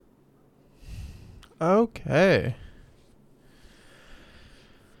Okay.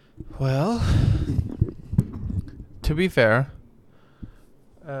 Well, to be fair,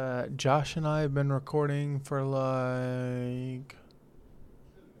 Josh and I have been recording for like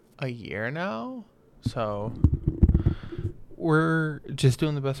a year now, so we're just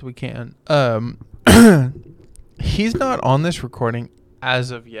doing the best we can. He's not on this recording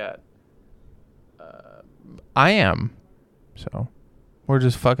as of yet. I am, so we're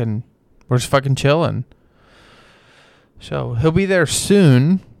just fucking chilling. So he'll be there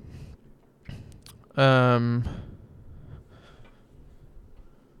soon. I'm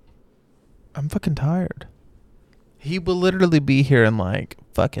fucking tired. He will literally be here in like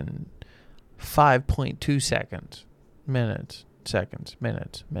fucking 5.2 seconds. Minutes. I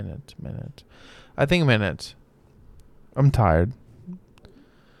think minutes. I'm tired.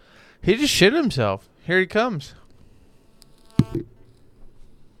 He just shit himself. Here he comes.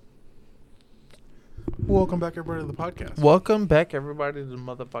 Welcome back, everybody, to the podcast. Welcome back, everybody, to the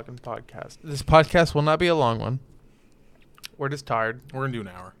motherfucking podcast. This podcast will not be a long one. We're just tired. We're going to do an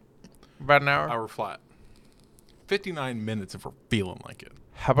hour. About an hour? Hour flat. 59 minutes if we're feeling like it.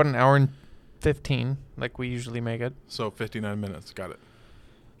 How about an hour and 15, like we usually make it? So 59 minutes. Got it.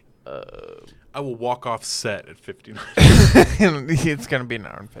 I will walk off set at 59. It's going to be an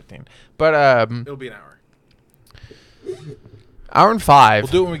hour and 15. But, It'll be an hour. hour and 5.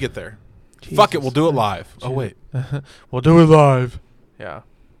 We'll do it when we get there. Jesus. Fuck it. We'll do it live. Oh, wait. We'll do it live. Yeah.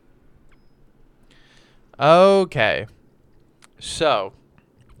 Okay. So.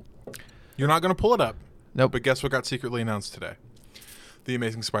 You're not going to pull it up. Nope. But guess what got secretly announced today? The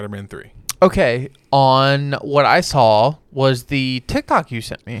Amazing Spider-Man 3. Okay. On what I saw was the TikTok you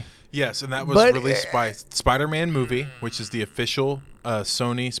sent me. Yes, and that was released by Spider-Man Movie, which is the official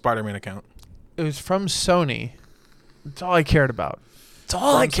Sony Spider-Man account. It was from Sony. That's all I cared about. It's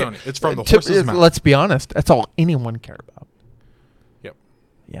all I cared. It's from the horse's mouth. Let's be honest. That's all anyone cared about. Yep.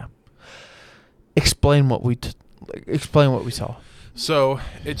 Yeah. Explain what we saw. So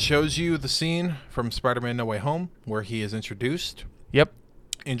it shows you the scene from Spider-Man No Way Home where he is introduced. Yep.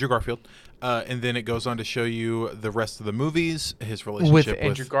 Andrew Garfield. And then it goes on to show you the rest of the movies, his relationship with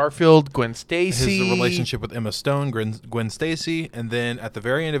Andrew Garfield, Gwen Stacy. His relationship with Emma Stone, Gwen Stacy. And then at the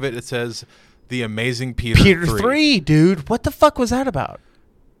very end of it, it says The Amazing Peter 3, dude. What the fuck was that about?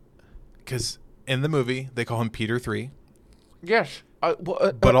 Because in the movie, they call him Peter 3. Yes.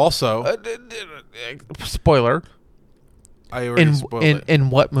 But also... spoiler. I already spoiled it.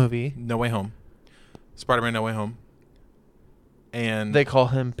 In what movie? No Way Home. Spider-Man No Way Home. And they call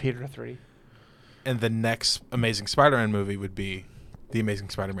him Peter 3. And the next Amazing Spider-Man movie would be The Amazing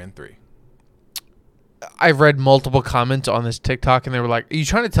Spider-Man 3. I've read multiple comments on this TikTok, and they were like, are you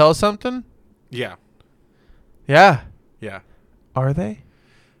trying to tell us something? Yeah. Yeah. Yeah. Are they?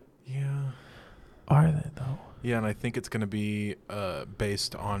 Yeah. Are they, though? Yeah, and I think it's going to be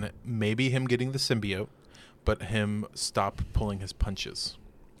based on maybe him getting the symbiote, but him stop pulling his punches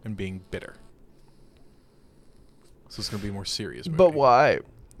and being bitter. So it's going to be a more serious movie. But why?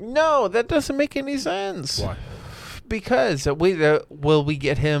 No, that doesn't make any sense. Why? Because will we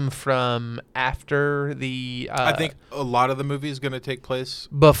get him from after the... I think a lot of the movie is going to take place...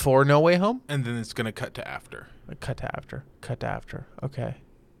 before No Way Home? And then it's going to cut to after. Cut to after. Okay.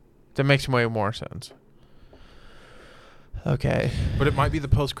 That makes way more sense. Okay. But it might be the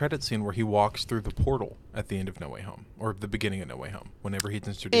post-credit scene where he walks through the portal at the end of No Way Home. Or the beginning of No Way Home. Whenever he's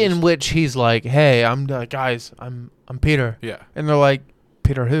introduced. In which he's like, hey, I'm Peter. Yeah. And they're like,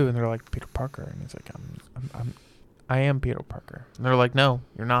 Peter who? And they're like, Peter Parker. And he's like, I am Peter Parker. And they're like, no,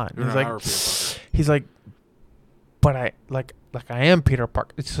 you're not. You're he's not like, our Peter Parker. He's like, but I am Peter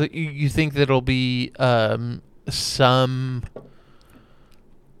Parker. So you think that it'll be some...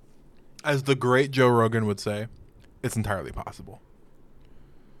 As the great Joe Rogan would say, it's entirely possible.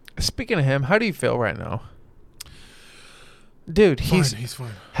 Speaking of him, how do you feel right now? Dude, he's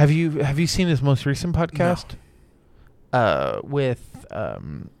fine. Have you seen his most recent podcast? No. With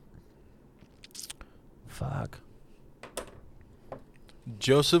fuck.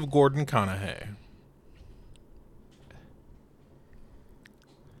 Joseph Gordon-Conahay.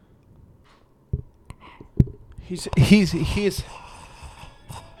 He's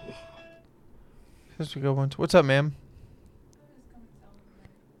That's a good one. What's up, ma'am?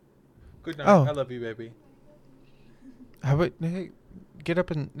 Good night. Oh. I love you, baby. How about hey, get up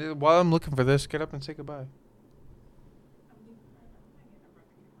and while I'm looking for this, get up and say goodbye.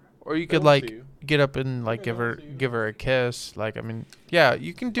 Or you could like get up and like give her a kiss. Like I mean, yeah,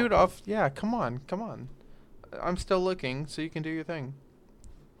 you can do it off. Yeah, come on. I'm still looking, so you can do your thing.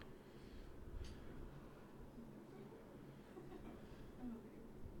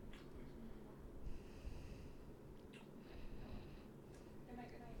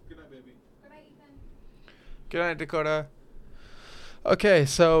 Good night, Dakota. Okay,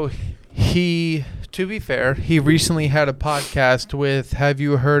 so to be fair, he recently had a podcast with, have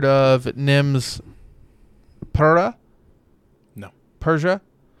you heard of Nims Perra? No. Persia?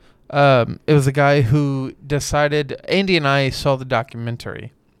 It was a guy who decided, Andy and I saw the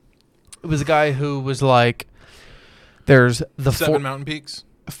documentary. It was a guy who was like, there's the 7 mountain peaks?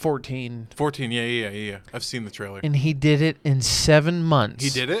 14. 14, yeah. I've seen the trailer. And he did it in 7 months. He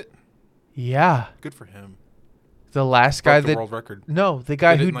did it? Yeah. Good for him. The last guy Broke the world record. No, the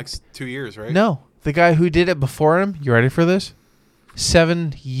guy did who... it in like 2 years, right? No, the guy who did it before him, you ready for this?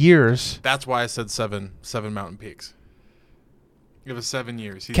 7 years. That's why I said 7 mountain peaks. It was 7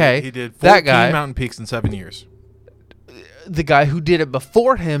 years. Okay. He did 14 that guy, mountain peaks in 7 years. The guy who did it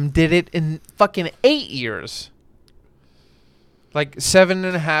before him did it in fucking 8 years. Like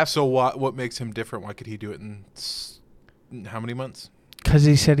 7.5. So what makes him different? Why could he do it in how many months? Because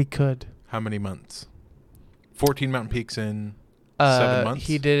he said he could. How many months? 14 mountain peaks in 7 months?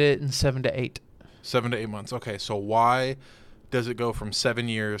 He did it in 7 to 8. 7 to 8 months. Okay, so why does it go from 7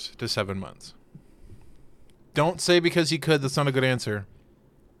 years to 7 months? Don't say because he could. That's not a good answer.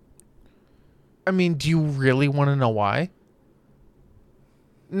 I mean, do you really want to know why?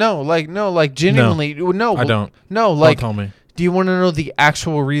 No, genuinely. No, I don't. No, like, don't tell me. Do you want to know the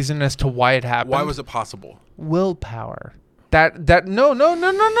actual reason as to why it happened? Why was it possible? Willpower. No.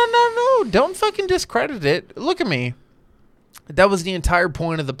 Don't fucking discredit it. Look at me. That was the entire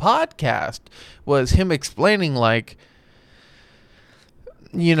point of the podcast, was him explaining, like,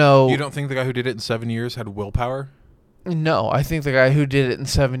 you know. You don't think the guy who did it in 7 years had willpower? No, I think the guy who did it in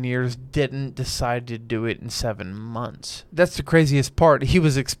 7 years didn't decide to do it in 7 months. That's the craziest part. He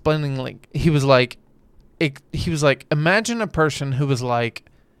was explaining, like, he was like, imagine a person who was like,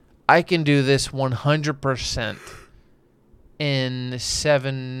 I can do this 100% in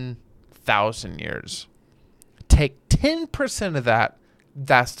 7,000 years. Take 10% of that.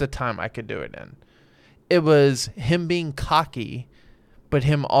 That's the time I could do it in. It was him being cocky, but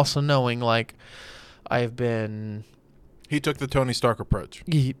him also knowing, like, I've been... He took the Tony Stark approach.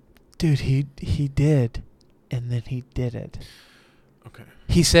 He did. And then he did it. Okay.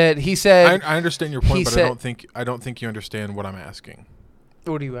 He said... I understand your point, but I don't think you understand what I'm asking.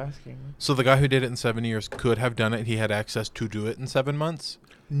 What are you asking? So the guy who did it in 7 years could have done it. He had access to do it in 7 months?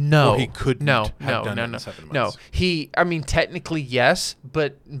 No. Or he couldn't have done it in 7 months? No. I mean, technically, yes,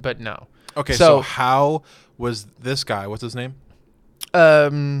 but no. Okay, so how was this guy, what's his name?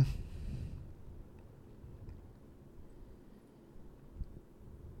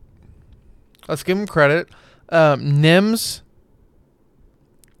 Let's give him credit. Nims.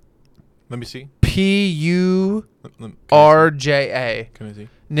 Let me see. Purja. Can I see?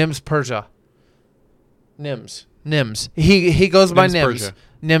 Nims Persia. Nims. He goes by Nims. Persia.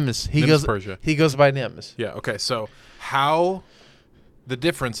 Nims. He goes by Nims. Yeah, okay. So how the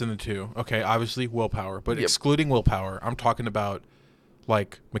difference in the two, okay, obviously willpower, but excluding willpower, I'm talking about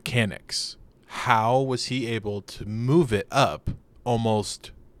like mechanics. How was he able to move it up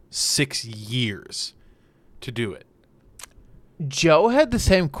almost 6 years to do it? Joe had the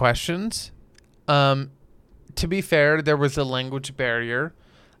same questions. To be fair, there was a language barrier.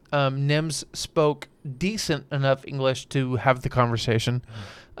 Nims spoke decent enough English to have the conversation.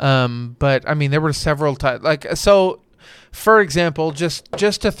 But I mean, there were several times, like, so for example, just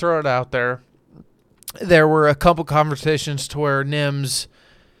to throw it out there were a couple conversations to where Nims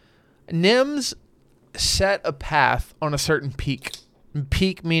set a path on a certain peak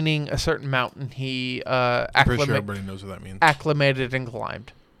meaning a certain mountain he pretty sure everybody knows what that means. Acclimated and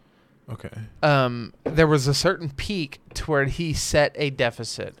climbed. Okay. There was a certain peak to where he set a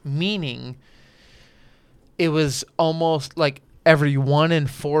deficit, meaning it was almost like every 1 in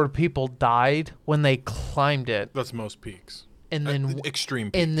 4 people died when they climbed it. That's most peaks. And then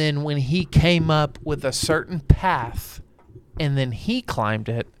extreme peaks. And then when he came up with a certain path and then he climbed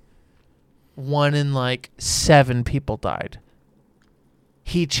it, 1 in like 7 people died.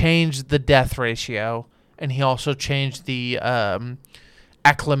 He changed the death ratio, and he also changed the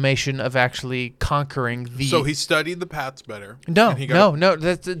acclimation of actually conquering the... So he studied the paths better. No.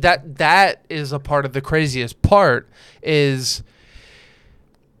 That is a part of the craziest part, is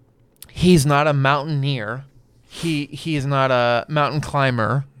he's not a mountaineer. He is not a mountain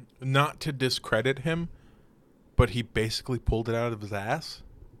climber. Not to discredit him, but he basically pulled it out of his ass.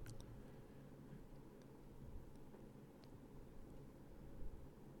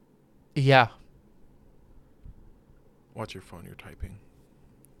 Yeah. Watch your phone, you're typing.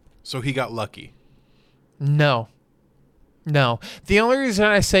 So he got lucky. No. The only reason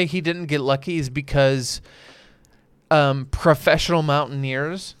I say he didn't get lucky is because professional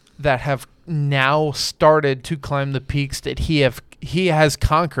mountaineers that have now started to climb the peaks that he has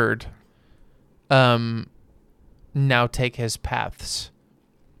conquered, now take his paths.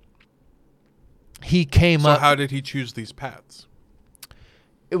 He came up. So how did he choose these paths?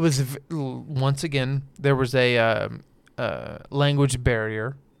 It was once again there was a language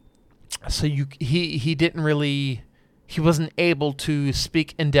barrier, so he didn't really. He wasn't able to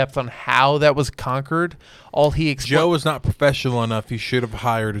speak in depth on how that was conquered. All he Joe was not professional enough. He should have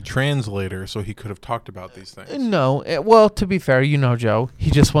hired a translator so he could have talked about these things. No, well, to be fair, Joe.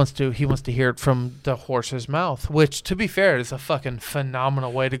 He just wants to hear it from the horse's mouth, which, to be fair, is a fucking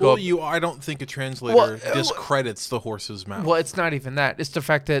phenomenal way to go. Well, I don't think a translator discredits the horse's mouth. Well, it's not even that. It's the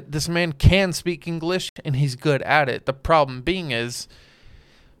fact that this man can speak English and he's good at it. The problem being is,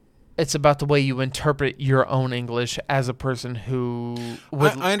 it's about the way you interpret your own English as a person who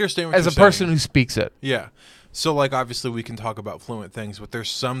I understand what as you're a person saying. who speaks it. Yeah. So, like, obviously we can talk about fluent things, but there's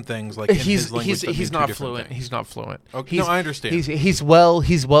some things like in his language that he's mean not two different fluent. things. He's not fluent. Okay. No, I understand. He's well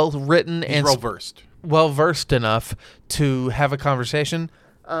written and well versed enough to have a conversation.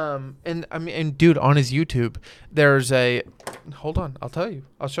 And I mean, and dude, on his YouTube, there's a. Hold on, I'll tell you.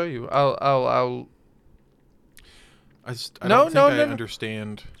 I'll show you. I don't think I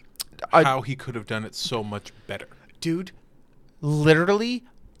understand how he could have done it so much better. Dude, literally,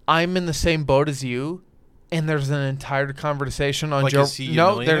 I'm in the same boat as you, and there's an entire conversation on like Joe. Is he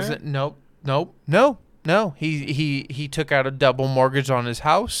a No. He took out a double mortgage on his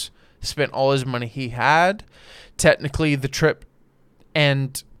house, spent all his money he had. Technically, the trip,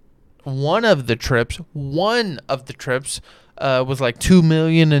 and one of the trips was like $2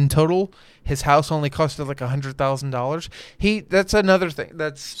 million in total. His house only costed like $100,000. That's another thing.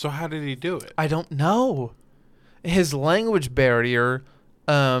 So how did he do it? I don't know. His language barrier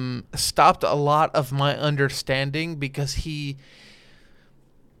stopped a lot of my understanding because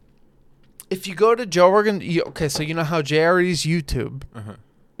if you go to Joe Rogan, so you know how JRE's YouTube,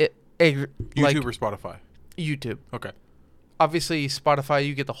 YouTube or Spotify? YouTube. Okay. Obviously, Spotify,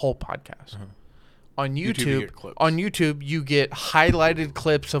 you get the whole podcast. On YouTube, you get highlighted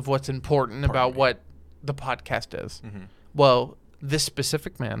clips of what's important about what the podcast is. Well, this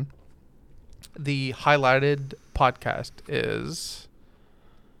specific man, the highlighted podcast is.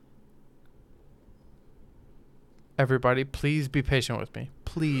 Everybody, please be patient with me,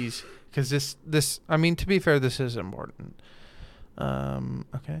 please, because this. I mean, to be fair, this is important.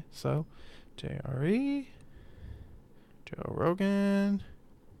 Okay, so JRE, Joe Rogan.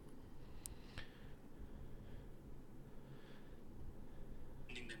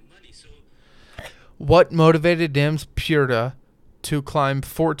 What motivated Dams Purta to climb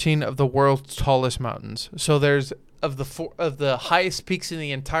 14 of the world's tallest mountains? So there's of the highest peaks in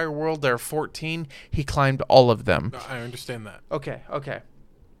the entire world, there are 14. He climbed all of them. I understand that. Okay.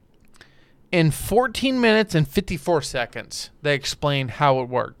 In 14 minutes and 54 seconds, they explain how it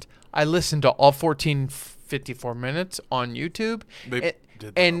worked. I listened to all 54 minutes on YouTube. They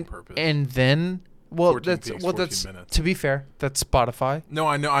did that on purpose. And then. Minutes. To be fair, that's Spotify. No,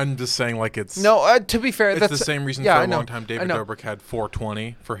 I know. I'm just saying, like it's. No, to be fair, it's the same reason for a long time David Dobrik had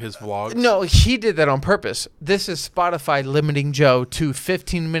 420 for his vlogs. No, he did that on purpose. This is Spotify limiting Joe to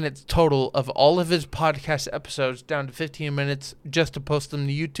 15 minutes total of all of his podcast episodes, down to 15 minutes just to post them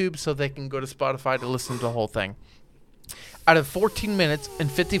to YouTube, so they can go to Spotify to listen to the whole thing. Out of 14 minutes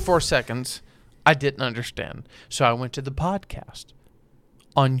and 54 seconds, I didn't understand, so I went to the podcast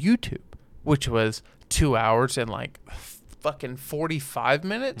on YouTube, which was 2 hours and like fucking 45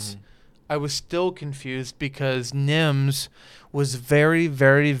 minutes. I was still confused because Nims was very,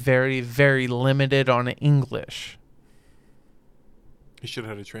 very, very, very limited on English. He should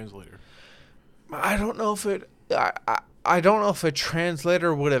have had a translator. I don't know if I don't know if a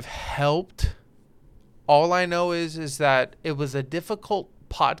translator would have helped. All I know is that it was a difficult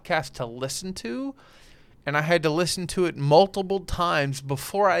podcast to listen to. And I had to listen to it multiple times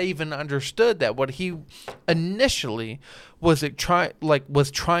before I even understood that what he initially was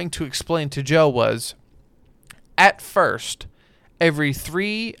trying to explain to Joe was, at first, every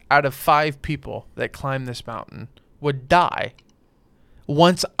 3 out of 5 people that climb this mountain would die.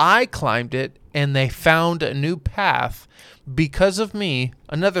 Once I climbed it and they found a new path because of me,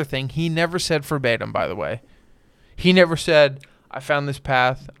 another thing, he never said verbatim, by the way. He never said, I found this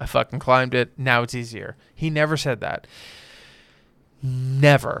path, I fucking climbed it, now it's easier. He never said that.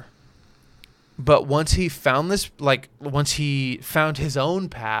 Never. But once he found once he found his own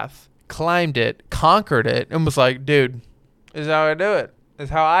path, climbed it, conquered it, and was like, dude, this is how I do it. This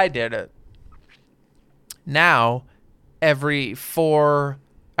is how I did it. Now, every 4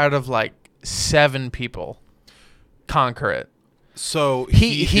 out of 7 people conquer it. So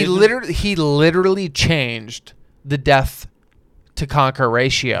he literally changed the death to conquer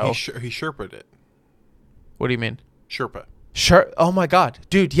ratio. He Sherpa'd it. What do you mean? Sherpa. Sure. Oh my God,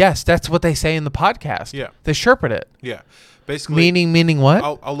 dude. Yes, that's what they say in the podcast. Yeah. They Sherpa'd it. Yeah. Basically, meaning what?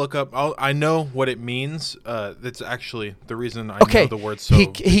 I'll look up. I know what it means. That's actually the reason I know the word. So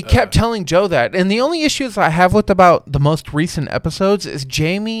he kept telling Joe that, and the only issues I have with about the most recent episodes is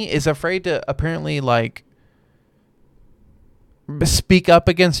Jamie is afraid to apparently like speak up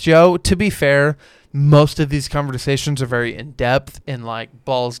against Joe. To be fair, most of these conversations are very in depth and like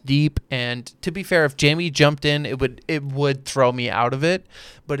balls deep. And to be fair, if Jamie jumped in, it would throw me out of it.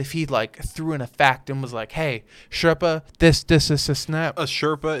 But if he like threw in a fact and was like, "Hey, Sherpa, this, snap." A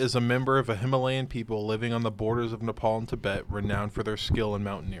Sherpa is a member of a Himalayan people living on the borders of Nepal and Tibet, renowned for their skill in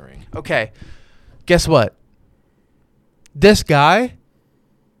mountaineering. Okay, guess what? This guy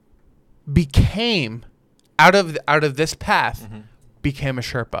became out of this path, became a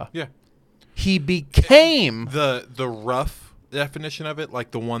Sherpa. Yeah. He became the rough definition of it,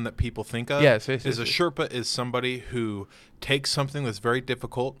 like the one that people think of. Yes, is a Sherpa is somebody who takes something that's very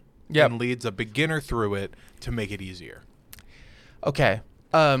difficult Yep. and leads a beginner through it to make it easier. Okay.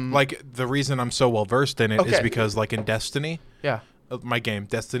 Like the reason I'm so well versed in it is Okay. because, like in Destiny, Yeah. my game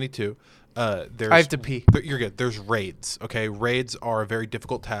Destiny 2, there's I have to pee. You're good. There's raids. Okay, raids are a very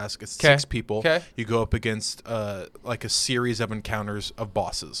difficult task. It's 'Kay. 6 people. Okay. You go up against like a series of encounters of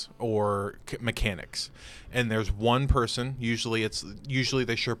bosses or mechanics, and there's one person. Usually they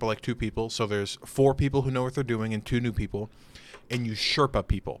Sherpa like 2 people. So there's 4 people who know what they're doing and 2 new people, and you Sherpa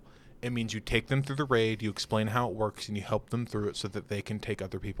people. It means you take them through the raid, you explain how it works, and you help them through it so that they can take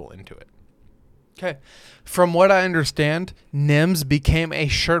other people into it. Okay. From what I understand, Nims became a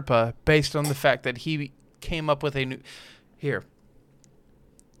Sherpa based on the fact that he came up with a new... Here.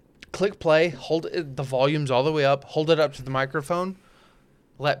 Click play, hold the volumes all the way up, hold it up to the microphone,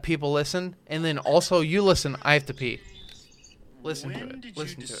 let people listen, and then also you listen. I have to pee. Listen to it. When did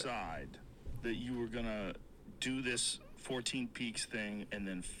you decide that you were going to do this 14 Peaks thing and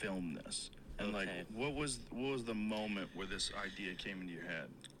then film this? And like, what was the moment where this idea came into your head?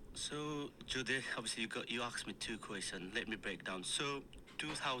 So, Judy, obviously you asked me 2 questions. Let me break down. So,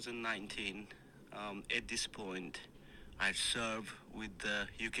 2019, at this point, I've served with the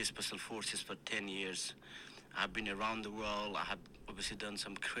UK Special Forces for 10 years. I've been around the world. I have obviously done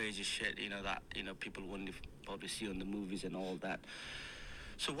some crazy shit, that, people wouldn't probably see on the movies and all that.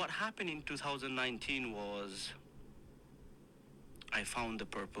 So what happened in 2019 was I found the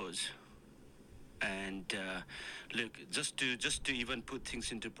purpose. And look, just to even put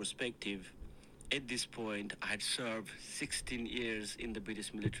things into perspective, at this point, I had served 16 years in the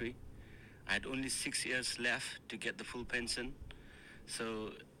British military. I had only 6 years left to get the full pension.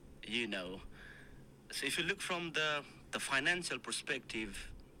 So, so if you look from the financial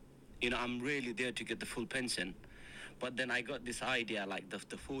perspective, I'm really there to get the full pension. But then I got this idea, like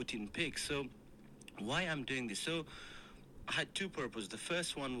the 14 picks. So why I'm doing this? So I had 2 purposes. The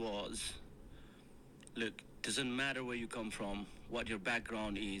first one was, look, doesn't matter where you come from, what your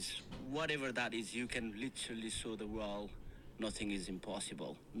background is, whatever that is, you can literally show the world nothing is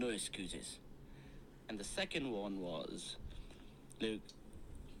impossible, no excuses. And the second one was, look,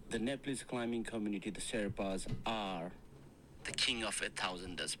 the Nepalese climbing community, the Sherpas, are the king of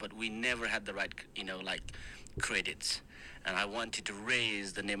 1,000ers, but we never had the right, credits. And I wanted to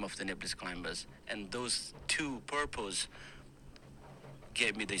raise the name of the Nepalese climbers. And those 2 purposes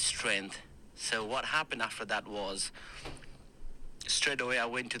gave me the strength. So what happened after that was, straight away I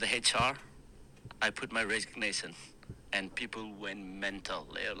went to the HR. I put my resignation, and people went mental.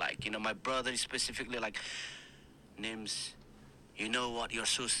 They were like, my brother specifically, like, Nims, you know what, you're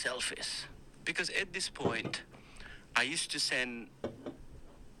so selfish. Because at this point, I used to send,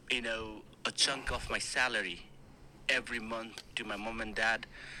 a chunk of my salary every month to my mom and dad.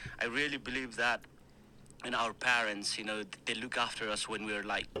 I really believe that. And our parents, they look after us when we're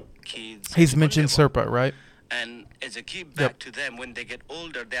like kids. He's mentioned Sherpa, right? And as a give back to them, when they get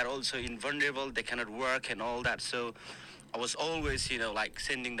older, they're also invulnerable. They cannot work and all that. So I was always,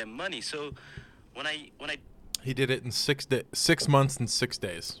 sending them money. So when I He did it in 6 months and 6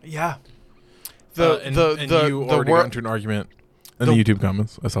 days. Yeah. You already got into an argument in the YouTube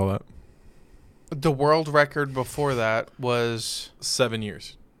comments. I saw that. The world record before that was 7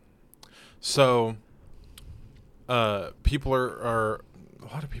 years. So people are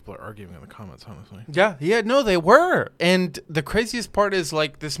a lot of people are arguing in the comments, honestly. Yeah, no, they were. And the craziest part is,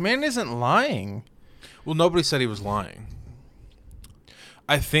 like, this man isn't lying. Well, nobody said he was lying.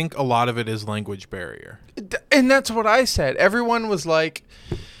 I think a lot of it is language barrier. And that's what I said. Everyone was like,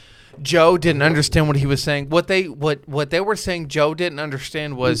 Joe didn't understand what he was saying. What they were saying Joe didn't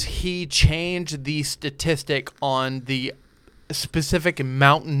understand was he changed the statistic on the specific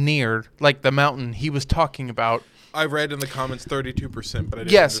mountaineer, like the mountain he was talking about. I read in the comments 32%, but I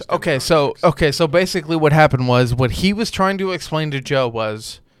didn't Yes. understand the context. So basically what happened was what he was trying to explain to Joe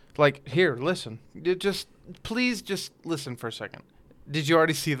was like, here, listen. Please just listen for a second. Did you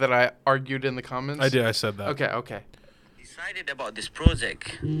already see that I argued in the comments? I did. I said that. Okay. Decided about this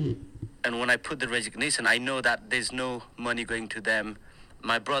project, and when I put the resignation, I know that there's no money going to them.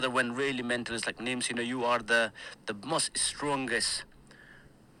 My brother went really mental. It's like, Nims, you are the most strongest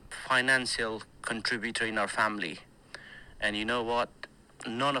financial contributor in our family, and you know what?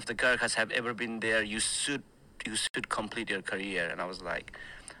 None of the Gurkhas have ever been there. You should complete your career. And I was like,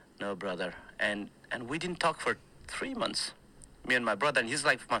 no, brother. And we didn't talk for 3 months. Me and my brother, and he's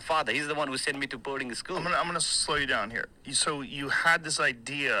like my father. He's the one who sent me to boarding school. I'm gonna slow you down here. So you had this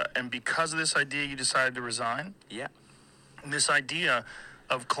idea, and because of this idea, you decided to resign? Yeah. This idea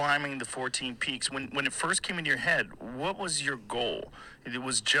of climbing the 14 peaks, when it first came into your head, what was your goal? It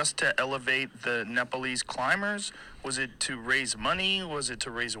was just to elevate the Nepalese climbers? Was it to raise money? Was it to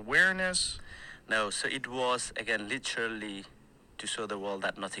raise awareness? No, so it was, again, literally to show the world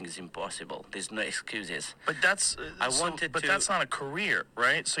that nothing is impossible. There's no excuses. But that's that's not a career,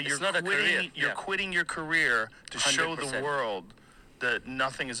 right? So you're not a career. You're quitting your career to show the 100%. world that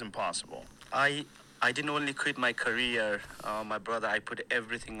nothing is impossible. I didn't only quit my career, my brother. I put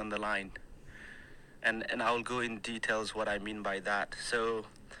everything on the line, and I'll go in details what I mean by that. So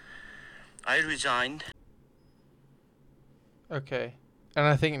I resigned. Okay. And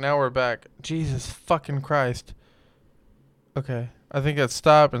I think now we're back. Jesus fucking Christ. Okay. I think it's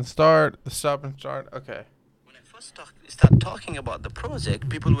stop and start. Okay. When I first started talking about the project,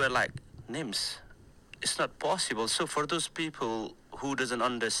 people were like, Nims, it's not possible. So for those people who doesn't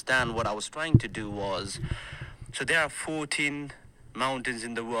understand what I was trying to do was, so there are 14 mountains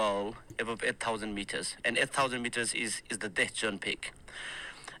in the world above 8,000 meters. And 8,000 meters is the death zone peak.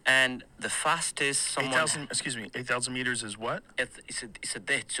 And the fastest 8,000 meters is what? It's a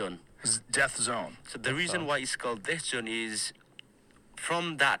death zone. It's death zone. So the reason why it's called death zone is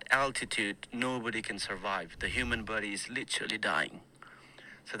from that altitude, nobody can survive. The human body is literally dying.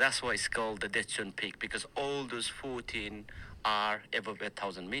 So that's why it's called the death zone peak, because all those 14 are above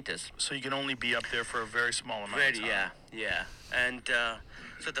 8,000 meters. So you can only be up there for a very small amount of time. Yeah. And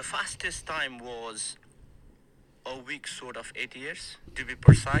so the fastest time was a week short of 8 years. To be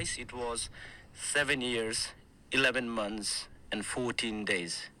precise, it was 7 years, 11 months, and 14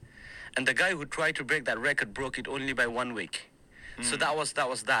 days. And the guy who tried to break that record broke it only by 1 week. So that was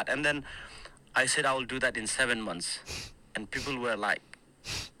that. And then I said I will do that in 7 months. And people were like,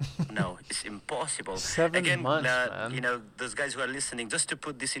 no, it's impossible. 7 months, man. Those guys who are listening, just to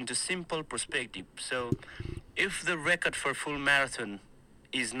put this into simple perspective. So if the record for full marathon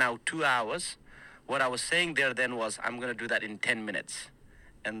is now 2 hours, what I was saying there then was I'm going to do that in 10 minutes.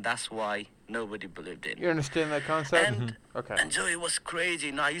 And that's why nobody believed in. You understand that concept? And, Okay. And so it was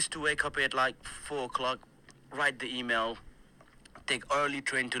crazy. I used to wake up at like 4 o'clock, write the email, take early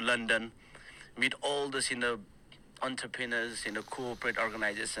train to London, meet all those, entrepreneurs, corporate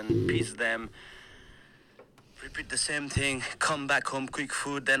organization, pitch them, repeat the same thing, come back home, quick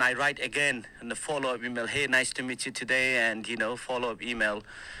food. Then I write again in the follow-up email, hey, nice to meet you today, and, follow-up email.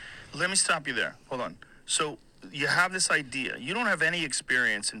 Let me stop you there. Hold on. So you have this idea. You don't have any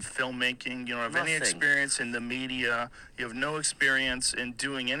experience in filmmaking. You don't have any experience in the media. You have no experience in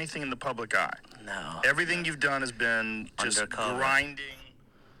doing anything in the public eye. No. Everything you've done has been just undercover. grinding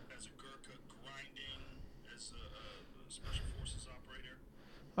as a Gurkha, grinding as a special forces operator.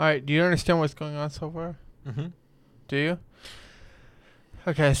 All right. Do you understand what's going on so far? Mm-hmm. Do you?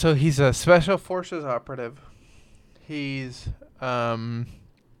 Okay. So he's a special forces operative. He's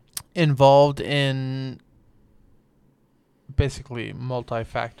involved in basically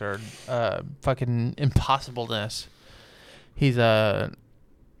multi-factor fucking impossibleness. He's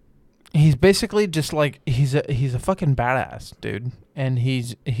basically just like he's a fucking badass dude, and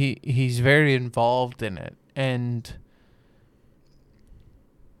he's very involved in it. And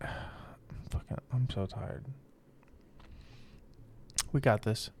I'm so tired. We got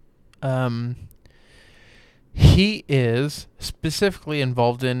this. He is specifically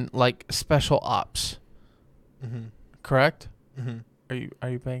involved in like special ops. Mm-hmm. Correct? Mm-hmm. Are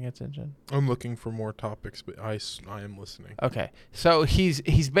you paying attention? I'm looking for more topics, but I am listening. Okay. So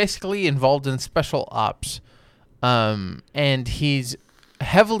he's basically involved in special ops. And he's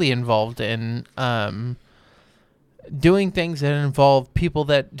heavily involved in doing things that involve people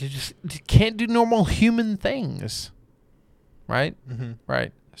that just can't do normal human things. Right? Mm-hmm.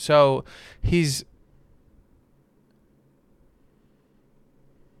 Right. So he's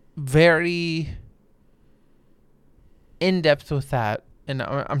very in depth with that, and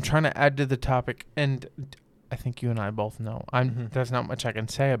I'm trying to add to the topic. And I think you and I both know there's not much I can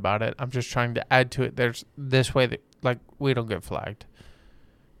say about it. I'm just trying to add to it. There's this way that like we don't get flagged.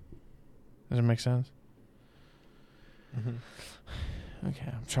 Does it make sense? Okay,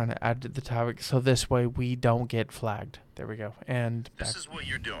 I'm trying to add to the topic so this way we don't get flagged. There we go. And this is what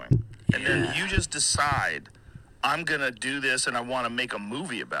you're doing, and then you just decide, I'm gonna do this, and I want to make a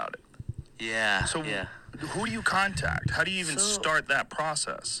movie about it. Yeah. So who do you contact? How do you even start that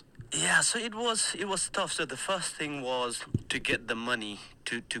process? Yeah, so it was tough. So the first thing was to get the money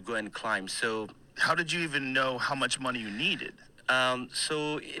to go and climb. So how did you even know how much money you needed?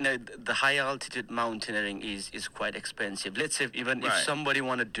 So the high altitude mountaineering is quite expensive. Let's say if somebody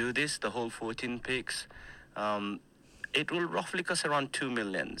want to do this, the whole 14 peaks, it will roughly cost around $2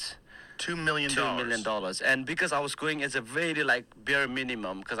 million. $2 million. $2 million. And because I was going as a very like bare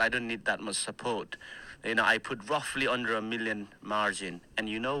minimum, because I don't need that much support, I put roughly under $1 million margin. And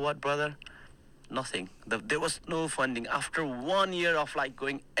you know what, brother? Nothing. There was no funding after 1 year of like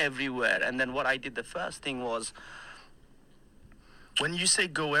going everywhere. And then what I did, the first thing was, when you say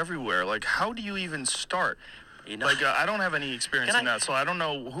go everywhere, like how do you even start? Like I don't have any experience in that, so I don't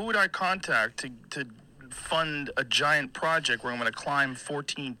know who would I contact to fund a giant project where I'm going to climb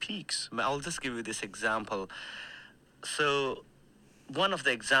 14 peaks. I'll just give you this example. So one of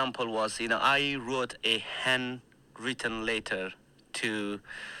the example was, I wrote a handwritten letter to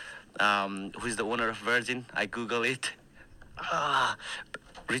who's the owner of Virgin. I Google it.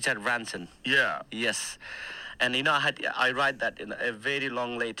 Richard Branson. Yeah. Yes. And I write that in a very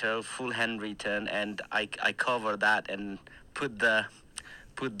long letter, full handwritten, and I cover that and put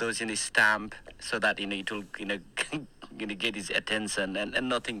those in a stamp so that it will get his attention, and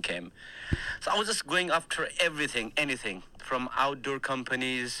nothing came. So I was just going after anything from outdoor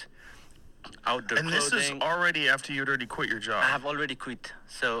companies, outdoor and clothing. This is already after you'd already quit your job. I have already quit,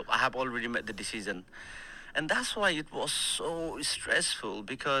 so I have already made the decision, and that's why it was so stressful,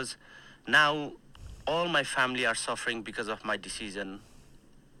 because now all my family are suffering because of my decision.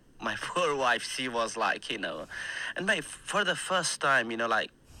 My poor wife, she was like, and for the first time, like,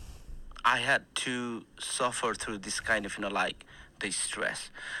 I had to suffer through this kind of, the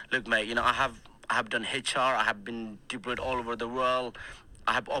stress. Look, mate, I have done HR, I have been deployed all over the world.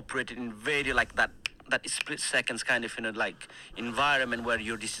 I have operated in very, like, that split seconds kind of, environment where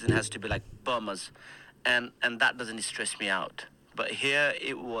your decision has to be, like, bombers. And that doesn't stress me out. But here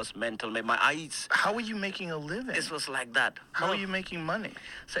it was mental. My eyes. How are you making a living? This was like that. How are you making money?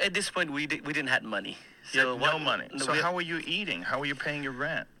 So at this point we didn't have money. So no money. So how are you eating? How are you paying your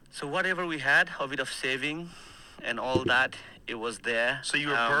rent? So whatever we had, a bit of saving, and all that, it was there. So you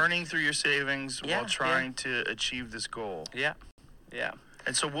were burning through your savings while trying to achieve this goal. Yeah.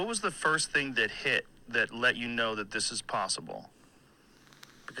 And so what was the first thing that hit that let you know that this is possible?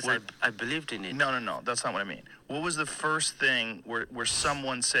 Because I believed in it. No. That's not what I mean. What was the first thing where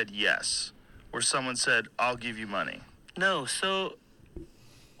someone said yes? Where someone said, I'll give you money? No. So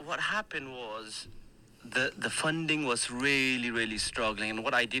what happened was the funding was really, really struggling. And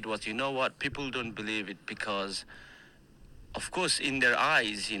what I did was, people don't believe it because, of course, in their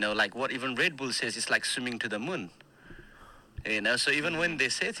eyes, like what even Red Bull says, it's like swimming to the moon. So even when they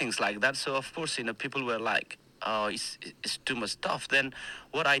say things like that, so of course, people were like, oh, it's too much stuff. Then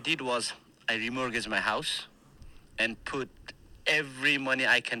what I did was I remortgaged my house and put every money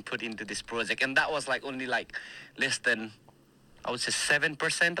I can put into this project. And that was like only like less than, I would say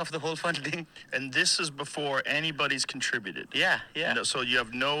 7% of the whole funding. And this is before anybody's contributed. Yeah. So you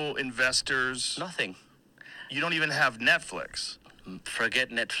have no investors. Nothing. You don't even have Netflix. Forget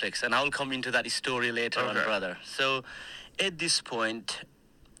Netflix. And I'll come into that story later on, brother. So at this point,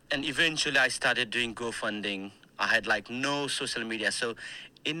 and eventually I started doing GoFunding. I had like no social media. So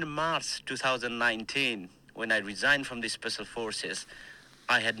in March 2019, when I resigned from the Special Forces,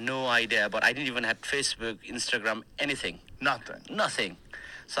 I had no idea, but I didn't even have Facebook, Instagram, anything. Nothing.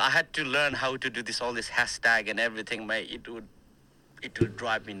 So I had to learn how to do all this hashtag and everything. It would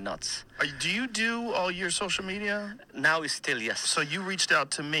drive me nuts. Do you do all your social media? Now it's still yes. So you reached out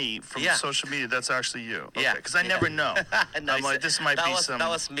to me from social media. That's actually you. Okay. Yeah. Because I never know. No, I'm like, this might be some. That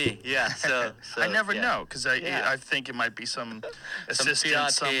was me. Yeah. So I never know because I think it might be some assistant PR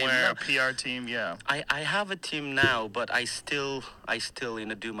somewhere, team. a PR team. Yeah. I have a team now, but I still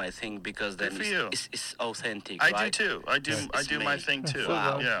do my thing because then it's authentic. I do too. I do my thing too.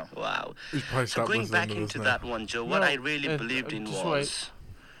 Wow. Yeah. Wow. So going back into that one, Joe, what I really believed in was,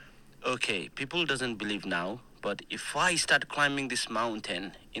 okay, people doesn't believe now, But if I start climbing this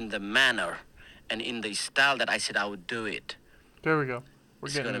mountain in the manner and in the style that I said I would do it, There we go. We're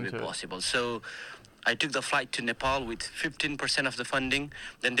it's getting going to be into it. possible. So I took the flight to Nepal with 15% of the funding.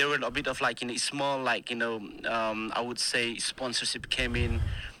 Then there were a bit of like, small, like, I would say sponsorship came in,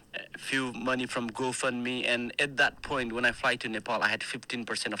 a few money from GoFundMe. And at that point, when I fly to Nepal, I had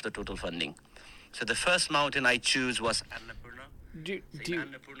 15% of the total funding. So the first mountain I choose was Annapurna.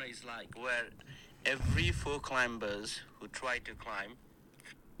 Annapurna is like where every 4 climbers who try to climb.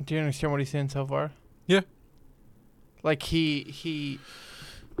 Do you understand what he's saying so far? Yeah. Like he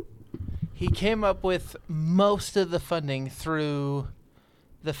came up with most of the funding through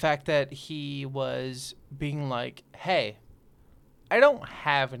the fact that he was being like, hey, I don't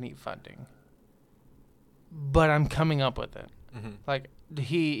have any funding, but I'm coming up with it. Mm-hmm. Like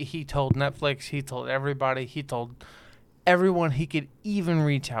he told Netflix, he told everybody, he told everyone he could even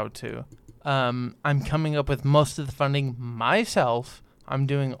reach out to. I'm coming up with most of the funding myself. I'm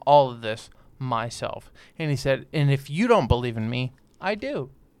doing all of this myself. And he said, and if you don't believe in me, I do.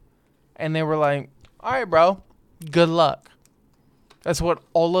 And they were like, all right, bro, good luck. That's what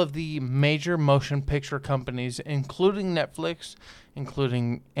all of the major motion picture companies, including Netflix,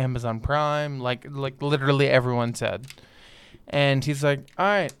 including Amazon Prime, like literally everyone said. And he's like, all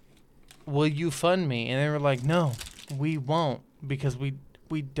right, will you fund me? And they were like, no, we won't, because we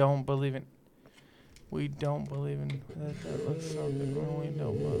don't believe in. We don't believe in that looks so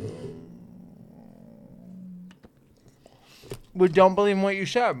good. We don't believe in what you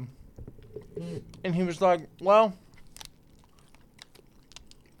said. And he was like, well,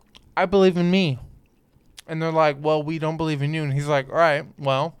 I believe in me. And they're like, well, we don't believe in you. And he's like, all right,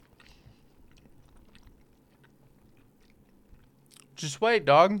 well, just wait,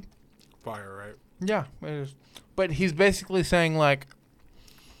 dog. Fire, right? Yeah. It is. But he's basically saying, like,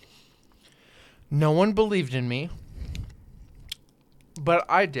 no one believed in me, but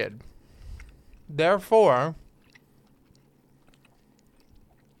I did. Therefore,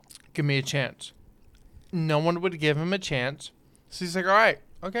 give me a chance. No one would give him a chance. So he's like, all right,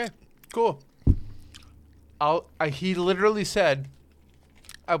 okay, cool. He literally said,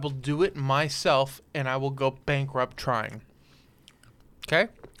 I will do it myself and I will go bankrupt trying. Okay?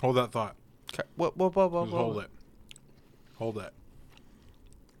 Hold that thought. Okay. What? Just hold it. Hold that.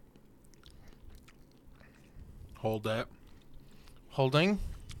 Hold that. Holding.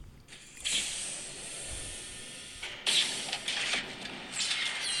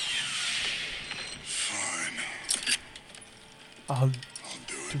 Fine. I'll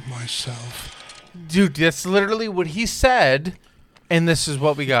do it myself. Dude, that's literally what he said, and this is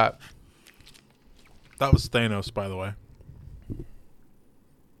what we got. That was Thanos, by the way.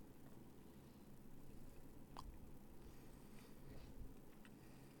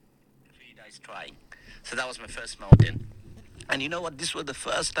 3 days trying. So that was my first mountain. And you know what? This was the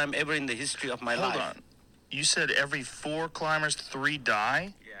first time ever in the history of my life. Hold on. You said every 4 climbers, 3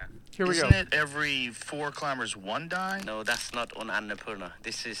 die? Yeah. Here we go. Isn't it every 4 climbers, 1 die? No, that's not on Annapurna.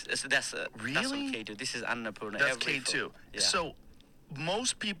 That's That's on Really? K2. This is Annapurna. That's every K2. 4. Yeah. So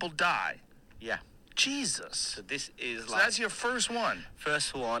most people die. Yeah. Jesus. So this is So like that's your first one.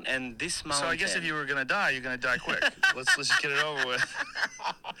 first one, and this mountain. So I guess if you were gonna die, you're gonna die quick. let's just get it over with.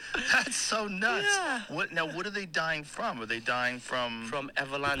 That's so nuts. Yeah. What are they dying from? Are they dying from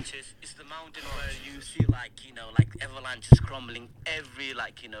avalanches. It's the mountain where you see like avalanches crumbling every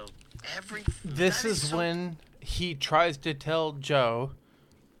every? This that is so- when he tries to tell Joe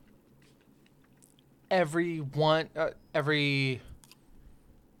every one out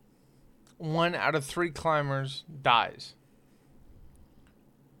of 3 climbers dies.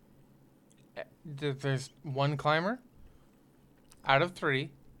 There's 1 climber out of 3.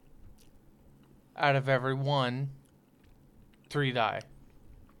 Out of every 1, 3 die.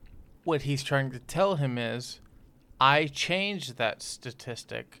 What he's trying to tell him is, I changed that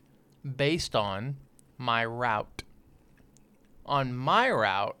statistic based on my route. On my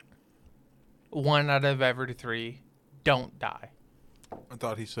route, 1 out of every 3 don't die. I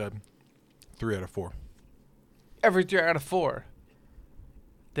thought he said 3 out of 4. Every 3 out of 4,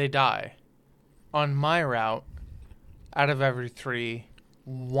 they die. On my route, out of every 3,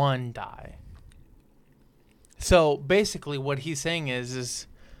 1 die. So basically what he's saying is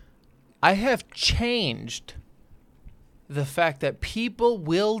I have changed the fact that people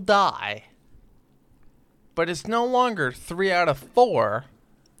will die, but it's no longer 3 out of 4.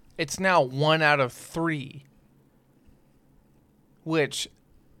 It's now 1 out of 3, which,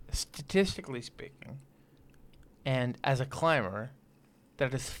 statistically speaking, and as a climber,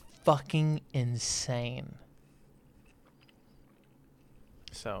 that is fucking insane.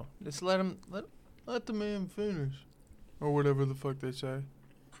 So just let him Let the man finish. Or whatever the fuck they say.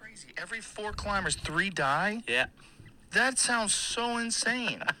 Crazy. Every 4 climbers, 3 die? Yeah. That sounds so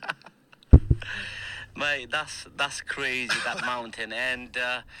insane. Mate, that's crazy, that mountain. And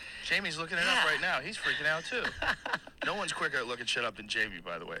Jamie's looking it up right now. He's freaking out too. No one's quicker at looking shit up than Jamie,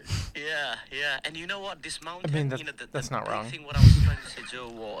 by the way. yeah. And you know what? This mountain, mean, that's not big wrong. thing what I was trying to say, Joe,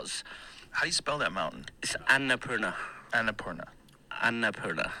 was How do you spell that mountain? it's Annapurna. Annapurna.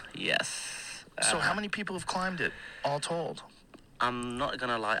 Annapurna, yes. So how many people have climbed it, all told? I'm not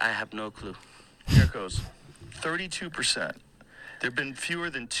gonna lie, I have no clue. Here it goes. 32%. There have been fewer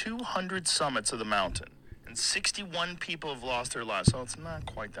than 200 summits of the mountain, and 61 people have lost their lives. So it's not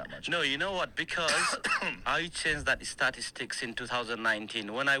quite that much. No, you know what? Because I changed that statistics in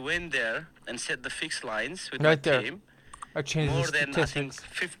 2019. When I went there and set the fixed lines with Right my there. team, I changed more the than, I think,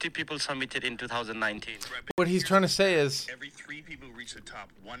 statistics. 50 people submitted in 2019. What he's trying to say is, Every 3 people who reach the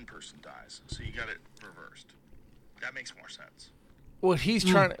top, 1 person dies. So you got it reversed. That makes more sense. what he's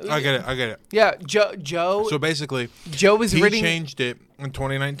trying to... I get it. Yeah, Joe... So basically, Joe was he reading... changed it in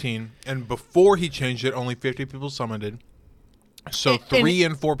 2019, and before he changed it, only 50 people summited. So And- 3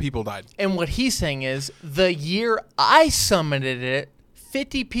 and 4 people died. And what he's saying is, the year I summited it,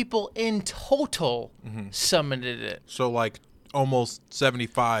 50 people in total summited it. So like almost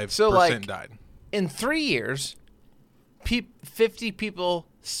 75% So, like- died. In 3 years, 50 people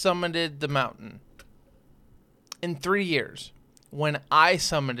summited the mountain. In 3 years, when I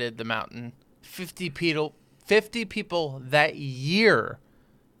summited the mountain, 50 people that year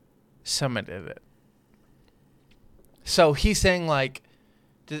summited it. So he's saying, like,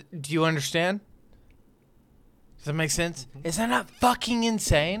 do you understand? Does that make sense? Isn't that fucking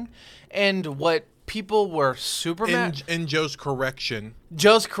insane? And what people were super mad... In Joe's correction,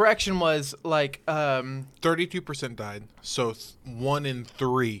 Joe's correction was, like, 32% died. So 1 in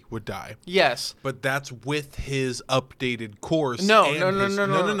 3 would die. yes. But that's with his updated course. No.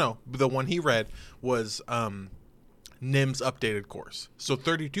 The one he read was NIM's updated course. So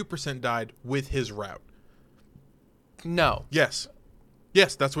 32% died with his route. No. Yes.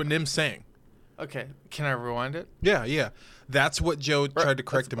 Yes, that's what NIM's saying. Okay, can I rewind it? Yeah. That's what Joe tried to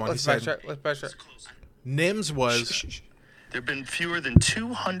correct him on. He said Let's backtrack. NIM's was There have been fewer than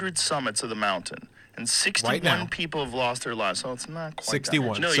 200 summits of the mountain, and 61 Right now. people have lost their lives. So it's not quite 61.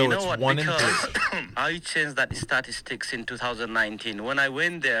 That much. No, So you know it's what? 1 in Because 3. I changed that statistics in 2019. When I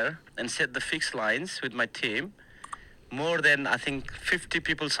went there and set the fixed lines with my team, more than, I think, 50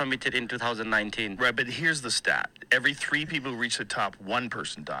 people submitted in 2019. Right, but here's the stat. Every 3 people who reach the top, 1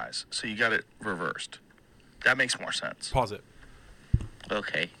 person dies. So you got it reversed. That makes more sense. Pause it.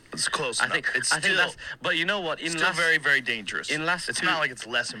 Okay. It's close I enough. think, It's I think still, that's, but you know what? In still last, very, very dangerous. It's two- not like it's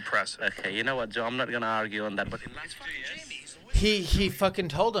less impressive. Okay, you know what, Joe? I'm not going to argue on that, but in last 2 years... He fucking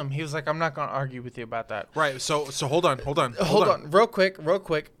told him. He was like, I'm not going to argue with you about that. Right. So hold on. Hold on. Real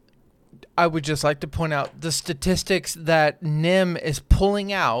quick. I would just like to point out the statistics that NIM is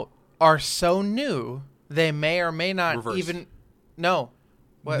pulling out are so new, they may or may not Reverse. even... No.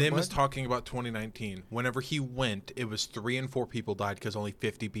 NIM is talking about 2019. Whenever he went, it was 3 and 4 people died because only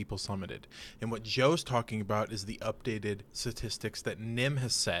 50 people summited. And what Joe's talking about is the updated statistics that NIM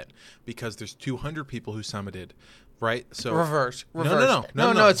has set because there's 200 people who summited, right? So Reverse. No,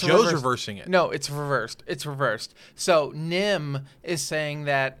 It's Joe's reversed. reversing it. No, it's reversed. So NIM is saying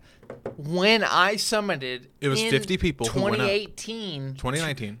that when I summited, It was in 50 people who went up. 2018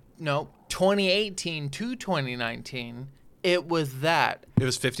 2019. to 2019, it was that. It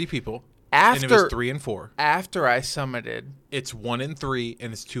was 50 people. And it was 3 and 4. After I summited, It's 1 in 3,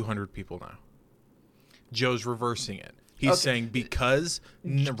 and it's 200 people now. Joe's reversing it. He's saying because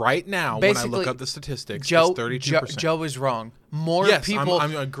right now, when I look Basically, up the statistics, Joe it's 32%. Joe is wrong. More Yes, people.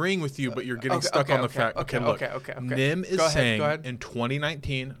 I'm agreeing with you, but you're getting stuck on the fact. Okay, look. NIM is Go ahead, saying go ahead. in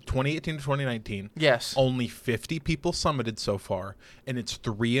 2018 to 2019, Yes. only 50 people summited so far, and it's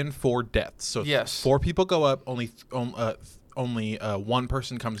 3 and 4 deaths. So Yes. 4 people go up, only 1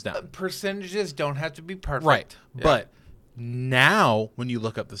 person comes down. Percentages don't have to be perfect. Right. Yeah. But now, when you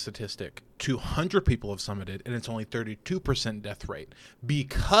look up the statistic, 200 people have summited, and it's only 32% death rate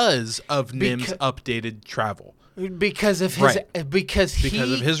because of NIM's updated travel. because of his Right. because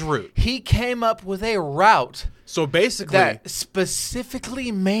Because of his route. he came up with a route So basically, that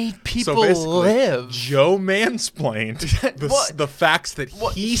specifically made people basically, live. Joe mansplained What? the facts that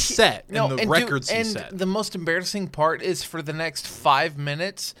Well, he set no, and the and records he and set. the most embarrassing part is for the next 5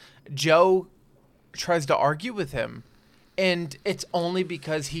 minutes, Joe tries to argue with him, and it's only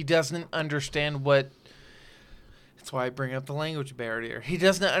because he doesn't understand what That's why I bring up the language barrier. He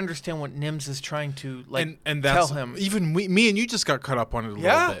doesn't understand what NIMS is trying to and tell that's him. even me and you just got cut up on it a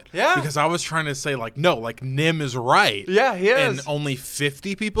Yeah, little bit. yeah. Because I was trying to say no, Nim is right. Yeah, he is. And only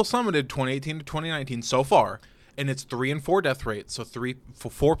 50 people summited 2018 to 2019 so far, and it's 3 and 4 death rate. So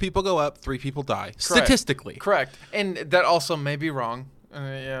 4 people go up, 3 people die statistically. Correct. And that also may be wrong.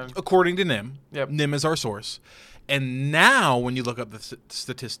 Yeah. According to Nim. Yep. Nim is our source. And now, when you look up the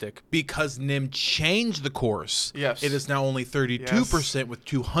statistic, because NIM changed the course, yes, it is now only 32% with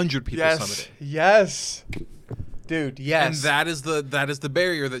 200 people summited. Yes, dude. Yes, and that is the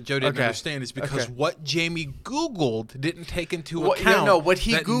barrier that Joe didn't understand is because what Jamie Googled didn't take into account what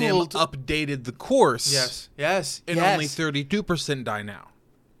he that Googled NIM updated the course. Yes, and only 32% die now.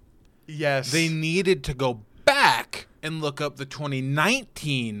 Yes, they needed to go back and look up the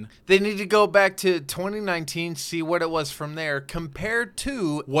 2019. They need to go back to 2019, see what it was from there, compared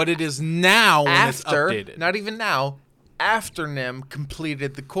to what it is now when it's updated. Not even now, after Nim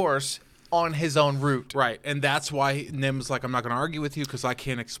completed the course on his own route. Right, and that's why Nim's like, I'm not going to argue with you because I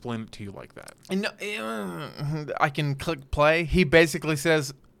can't explain it to you like that. And I can click play. He basically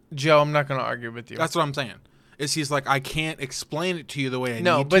says, Joe, I'm not going to argue with you. That's what I'm saying. He's like, I can't explain it to you the way I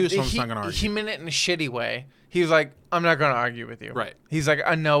need to, so I'm just not going to argue. He meant it in a shitty way. He was like, I'm not going to argue with you. Right. He's like,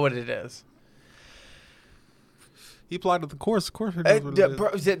 I know what it is. He applied to the course. Of course he knows what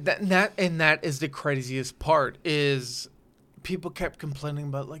it is. And that is the craziest part is people kept complaining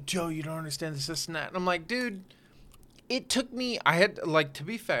about, Joe, you don't understand this, and that. And I'm like, dude, it took me, to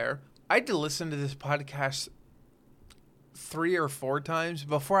be fair, I had to listen to this podcast 3 or 4 times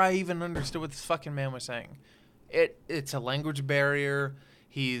before I even understood what this fucking man was saying. It's a language barrier.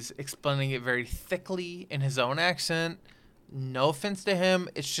 He's explaining it very thickly in his own accent. No offense to him.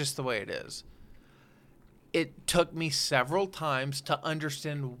 It's just the way it is. It took me several times to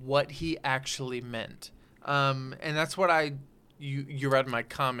understand what he actually meant. And that's what you read my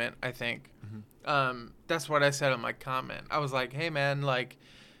comment, I think. Mm-hmm. That's what I said in my comment. I was like, hey, man,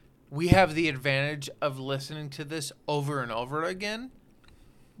 we have the advantage of listening to this over and over again.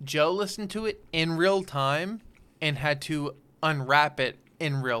 Joe listened to it in real time and had to unwrap it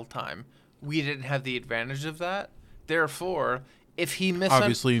in real time. We didn't have the advantage of that. Therefore, if he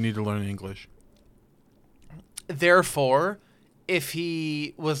obviously you need to learn English. Therefore, if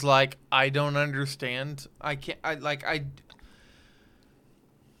he was like, I don't understand, I can't,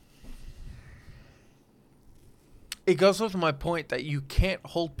 it goes with my point that you can't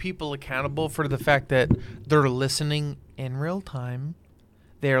hold people accountable for the fact that they're listening in real time.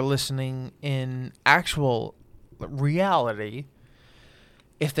 They're listening in actual reality.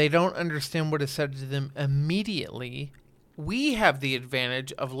 If they don't understand what is said to them immediately, we have the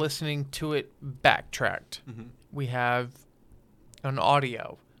advantage of listening to it backtracked. Mm-hmm. We have an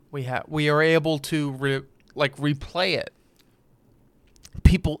audio. We are able to replay it.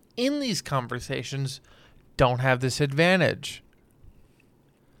 People in these conversations don't have this advantage.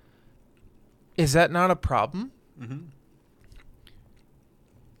 Is that not a problem? Mm-hmm.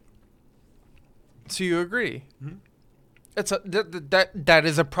 So you agree? Mm-hmm. That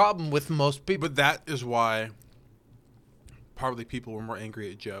is a problem with most people. But that is why probably people were more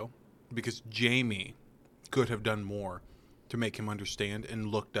angry at Joe, because Jamie could have done more to make him understand and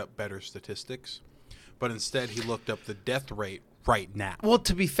looked up better statistics. But instead, he looked up the death rate right now. Well,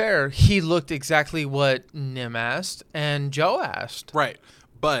 to be fair, he looked exactly what Nim asked and Joe asked. Right.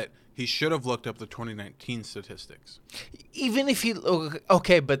 But he should have looked up the 2019 statistics. Even if he...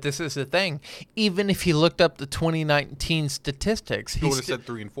 Okay, but this is the thing. Even if he looked up the 2019 statistics... He would have said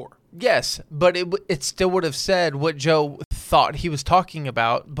 3 and 4. Yes, but it still would have said what Joe thought he was talking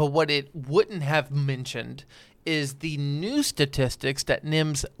about, but what it wouldn't have mentioned is the new statistics that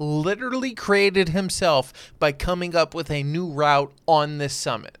Nims literally created himself by coming up with a new route on this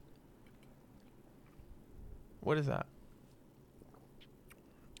summit. What is that?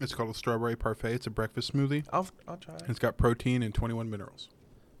 It's called a strawberry parfait. It's a breakfast smoothie. I'll try it. It's got protein and 21 minerals.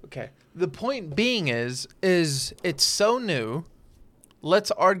 Okay. The point being is it's so new.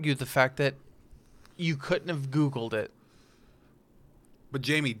 Let's argue the fact that you couldn't have Googled it. But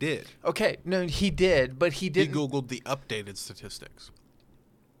Jamie did. Okay. No, he did, but he didn't. He Googled the updated statistics.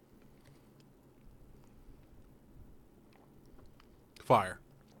 Fire.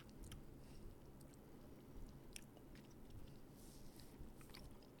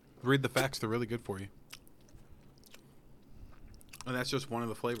 Read the facts. They're really good for you. And that's just one of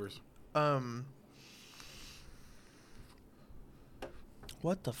the flavors.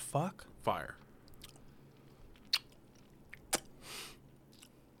 What the fuck? Fire.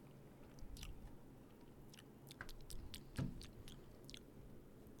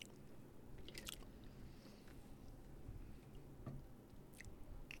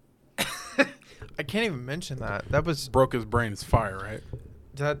 I can't even mention that. That was Broke his brain. It's fire, right?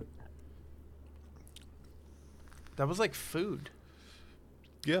 that. That was like food.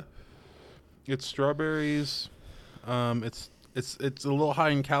 Yeah. It's strawberries. It's a little high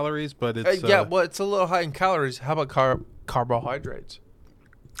in calories, but it's Yeah, well, it's a little high in calories. How about carbohydrates?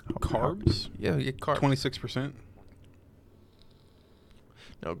 carbs. Yeah, you carbs. 26%.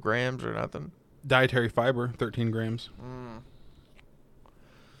 No grams or nothing. Dietary fiber, 13 grams.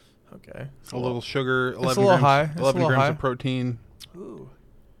 Okay. A little sugar, 11 a little grams, high. It's a 11 little grams high. of protein. Ooh.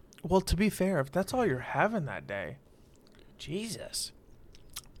 Well, to be fair, if that's all you're having that day, Jesus.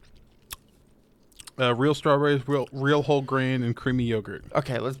 Real strawberries, real whole grain, and creamy yogurt.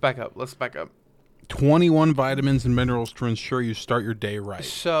 Okay, let's back up. 21 vitamins and minerals to ensure you start your day right.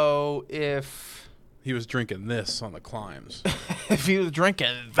 So if He was drinking this on the climbs. if he was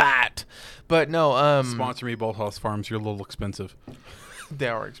drinking that, but no, Sponsor me, Bolt House Farms. You're a little expensive. they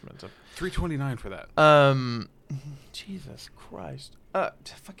are expensive. $3.29 for that. Jesus Christ. Let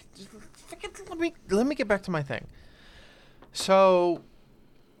me get back to my thing. So,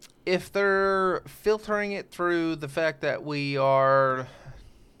 if they're filtering it through the fact that we are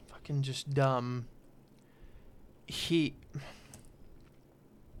fucking just dumb,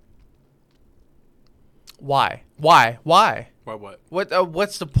 why? Why what?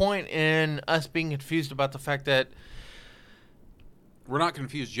 What's the point in us being confused about the fact that? We're not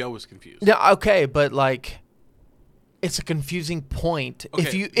confused. Joe was confused. Yeah, okay, but like, it's a confusing point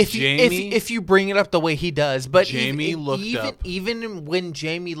Okay, if you bring it up the way he does. But Jamie looked up. Even when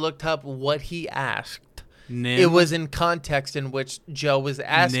Jamie looked up what he asked, Nim, it was in context in which Joe was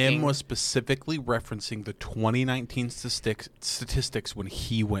asking. Nim was specifically referencing the 2019 statistics when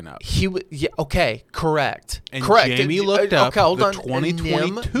he went up. Okay, correct. And correct. Jamie looked up hold the on.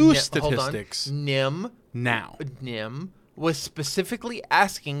 2022 statistics. Nim was specifically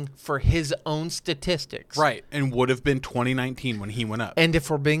asking for his own statistics. Right, and would have been 2019 when he went up. And if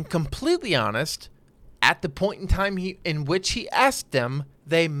we're being completely honest, at the point in time in which he asked them,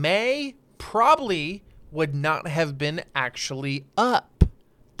 they probably would not have been actually up.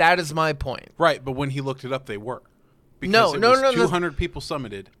 That is my point. Right, but when he looked it up, they were. No, Because it was 200 people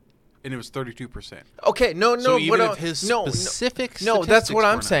summited, and it was 32%. Okay, no. So even if his specific no, that's what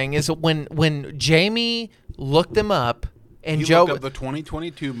I'm weren't saying is when Jamie looked them up and He Joe looked up the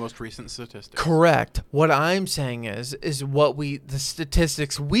 2022 most recent statistics. correct. What I'm saying is the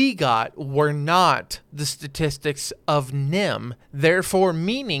statistics we got were not the statistics of NIM. Therefore,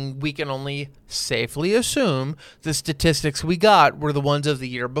 meaning we can only safely assume the statistics we got were the ones of the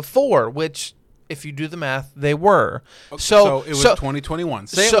year before, which, if you do the math, they were. Okay, so it was 2021.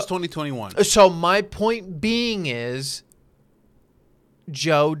 Say it was 2021. So my point being is,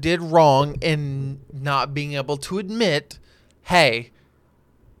 Joe did wrong in not being able to admit, hey,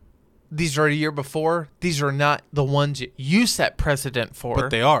 these are a year before. These are not the ones you set precedent for. But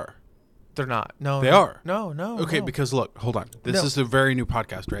they are. They're not. No, They are. No. Okay, no. because look, hold on. This No. is a very new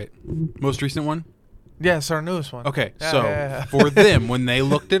podcast, right? Most recent one? Yes, our newest one. Okay, Yeah, so yeah. for them, when they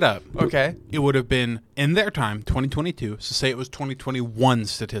looked it up, Okay. it would have been, in their time, 2022. So say it was 2021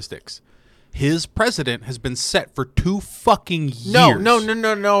 statistics. His president has been set for 2 fucking years.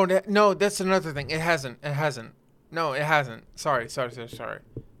 No. That's another thing. It hasn't. No, it hasn't. Sorry.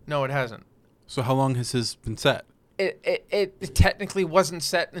 No, it hasn't. So how long has his been set? It technically wasn't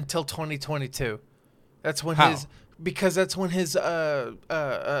set until 2022. That's when How? that's when his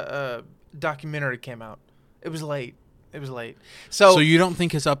documentary came out. It was late. So you don't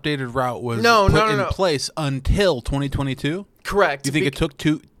think his updated route was No, put no, no, in no. place until 2022? correct. You think it took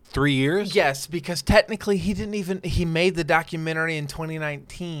 3 years? Yes, because technically he made the documentary in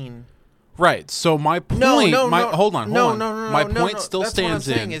 2019. Right. So my point. Hold on. My point still That's stands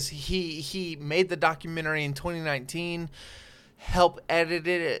what I'm saying in. is he made the documentary in 2019, helped edit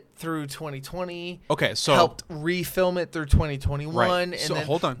it through 2020. Okay, so helped refilm it through 2021. Right. And So then,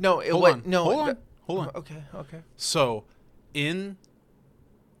 hold on. No, it Hold was on. no. Hold on. Okay. So, in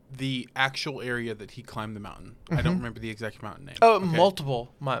the actual area that he climbed the mountain, I don't remember the exact mountain name. Oh, okay?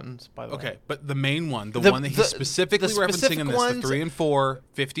 multiple mountains, by the way. Okay, but the main one, the The- one that he's the specifically specific referencing in this, ones- the 3 and 4,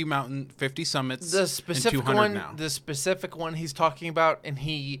 50 summits, The and specific 200 one, now. the specific one he's talking about, and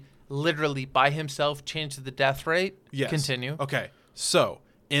he literally by himself changed the death rate. Yes. Continue. Okay, so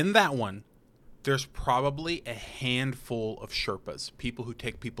in that one, there's probably a handful of Sherpas, people who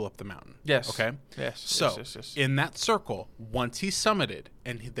take people up the mountain. Yes. Okay? Yes. So, yes. in that circle, once he summited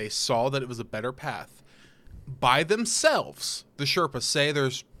and they saw that it was a better path, by themselves, the Sherpas, say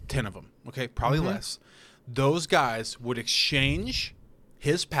there's 10 of them, okay, probably less, those guys would exchange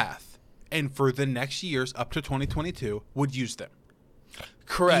his path and for the next years up to 2022 would use them.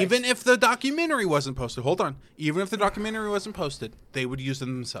 Correct. Even if the documentary wasn't posted, hold on. Even if the documentary wasn't posted, they would use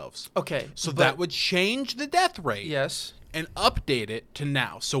them themselves. Okay. So but- that would change the death rate. Yes. And update it to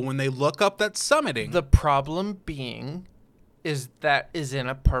now. So when they look up that summiting, The problem being is that is in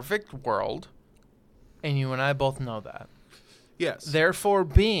a perfect world, and you and I both know that. yes, Therefore,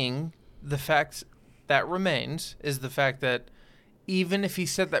 being the fact that remains is the fact that even if he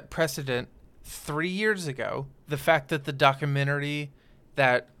set that precedent 3 years ago, the fact that the documentary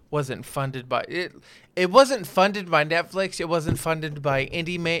that wasn't funded by it wasn't funded by Netflix, it wasn't funded by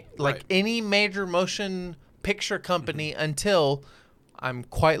Right. any major motion picture company until I'm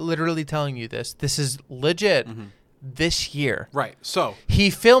quite literally telling you this. This is legit. This year. right. So He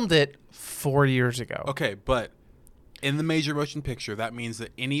filmed it 4 years ago. okay, but in the major motion picture, that means that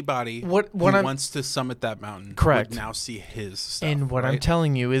anybody What who I'm- wants to summit that mountain Correct. would now see his stuff. And what I'm right?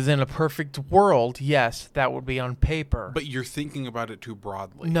 telling you is in a perfect world, yes, that would be on paper. But you're thinking about it too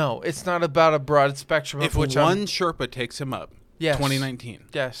broadly. no, it's not about a broad spectrum If of which one Sherpa takes him up, Yes. 2019.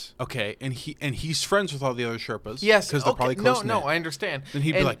 Yes. Okay, and he's friends with all the other Sherpas. Yes. because they're probably close. No, I understand. Then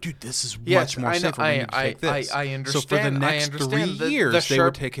he'd be And- like, dude, this is Yes, much more I know- safe. We need to take this. I So for the understand- I next understand. 3 The years, they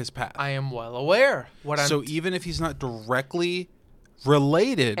would Sherp- take his path. I am well aware. So even if he's not directly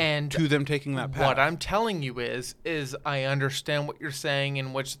related And to them taking that path, What I'm telling you is I understand what you're saying,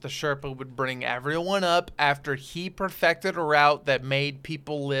 in which the Sherpa would bring everyone up after he perfected a route that made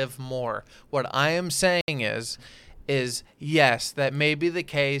people live more. What I am saying is yes, that may be the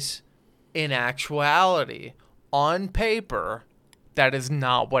case in actuality. On paper, that is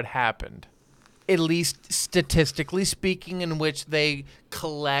not what happened. At least statistically speaking, in which they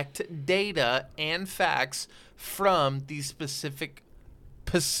collect data and facts from these specific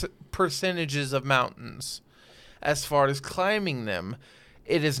percentages of mountains. As far as climbing them,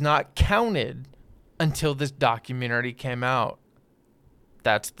 it is not counted until this documentary came out.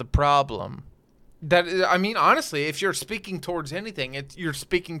 That's the problem. I mean, honestly, if you're speaking towards anything, you're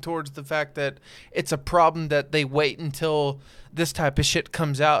speaking towards the fact that it's a problem that they wait until this type of shit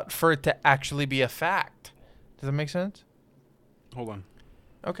comes out for it to actually be a fact. Does that make sense? hold on.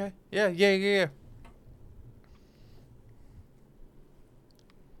 Okay. Yeah.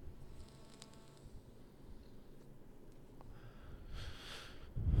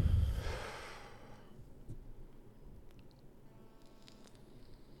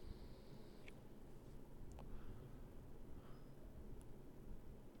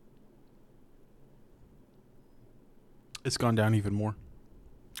 It's gone down even more.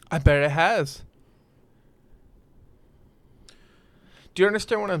 I bet it has. Do you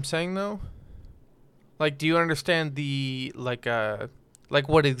understand what I'm saying, though? Like, do you understand the, like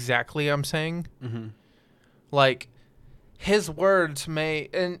what exactly I'm saying? Mm-hmm. Like, his words may,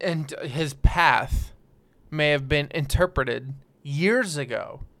 and his path may have been interpreted years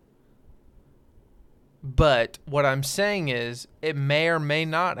ago. But what I'm saying is, it may or may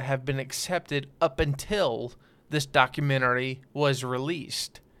not have been accepted up until this documentary was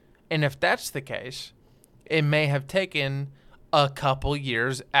released. And if that's the case, it may have taken a couple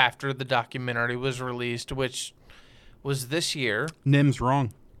years after the documentary was released, which was this year. Nim's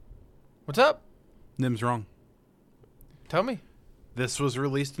wrong. What's up? Nim's wrong. Tell me. This was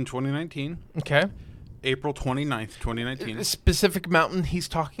released in 2019, Okay. April 29th, 2019. The specific mountain he's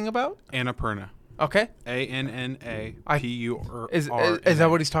talking about? Annapurna. Okay. Annapur. Is that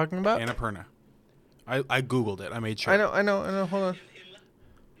what he's talking about? Annapurna. I Googled it. I made sure. I know. Hold on.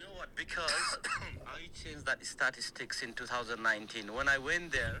 You know what? Because I changed that statistics in 2019. When I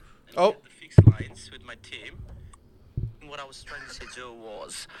went there and Oh. did the fixed lines with my team, what I was trying to say, Joe,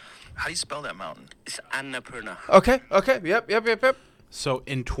 was How do you spell that mountain? it's Annapurna. Okay. Yep. So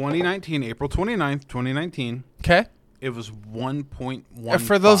in 2019, April 29th, 2019, Okay. it was 1.1.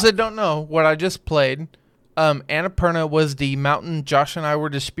 For those that don't know, what I just played, Annapurna was the mountain Josh and I were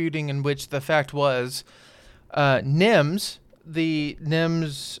disputing, in which the fact was Nims,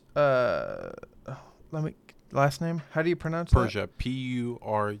 last name, how do you pronounce Persia,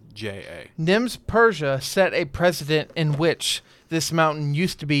 Purja. Nims Persia set a precedent in which this mountain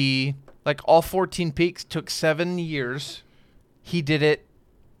used to be, like, all 14 peaks took 7 years. He did it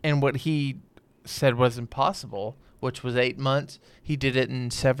in what he said was impossible, which was 8 months. He did it in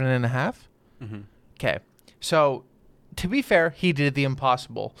 7.5. Mm-hmm. Okay. So, to be fair, he did the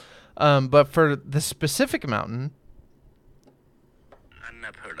impossible. But for the specific mountain,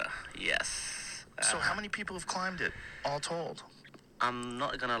 Annapurna, yes. So how many people have climbed it, all told? I'm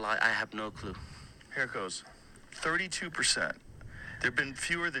not gonna lie, I have no clue. Here it goes. 32%. There have been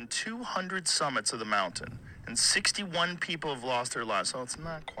fewer than 200 summits of the mountain, and 61 people have lost their lives. So it's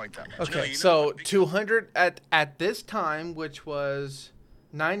not quite that much. okay, you know so what, because- 200 at this time, which was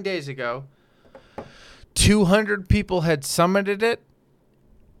 9 days ago, 200 people had summited it,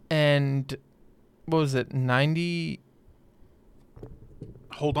 and what was it, 90?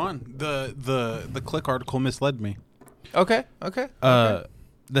 Hold on. The Click article misled me. Okay. The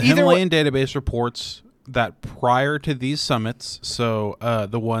Either Himalayan database reports that prior to these summits, so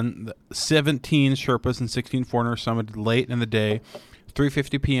the 17 Sherpas and 16 foreigners summited late in the day,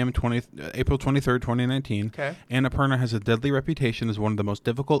 3:50 p.m. April 23rd, 2019. Okay. Annapurna has a deadly reputation as one of the most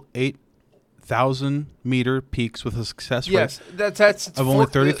difficult 8,000-meter peaks with a success rate that's of only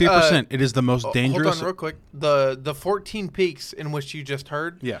 33%. It is the most dangerous. Hold on real quick. The 14 peaks in which you just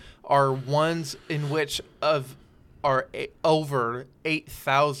heard are ones in which are over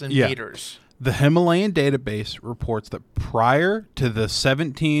 8,000 meters. The Himalayan database reports that prior to the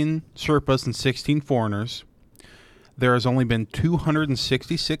 17 Sherpas and 16 foreigners, there has only been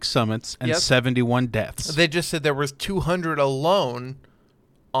 266 summits and 71 deaths. They just said there was 200 alone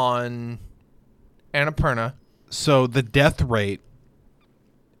on Annapurna. So the death rate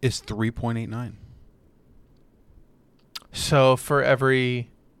is 3.89. So for every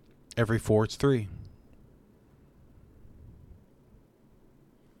 4, it's 3.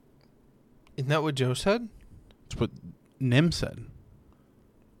 Isn't that what Joe said? That's what Nim said.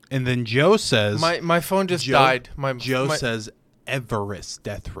 And then Joe says... My phone just died. Joe says Everest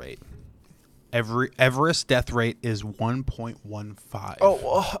death rate. Everest death rate is 1.15.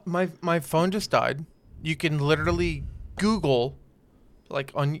 Oh, my phone just died. You can literally Google,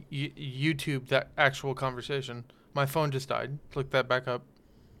 like on YouTube, that actual conversation. My phone just died. Look that back up.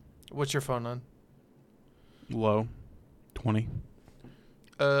 What's your phone on? Low. 20.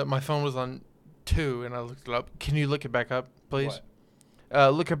 My phone was on 2, and I looked it up. Can you look it back up, please?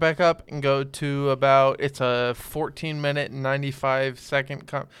 Look it back up and go to it's a 14-minute and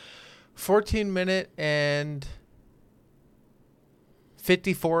 95-second 14-minute and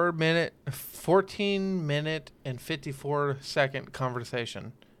 14-minute and 54-second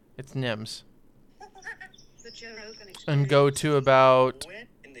conversation. It's NIMS. And go to about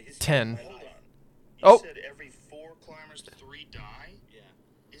 10. Hold on. You Oh. said every 4 climbers, 3 die? Yeah.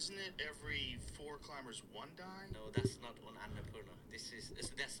 Isn't it every 4 climbers, 1 die? No, that's not on Annapurna.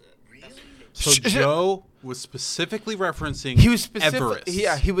 That's Really? So Joe was specifically referencing He was specific. Everest.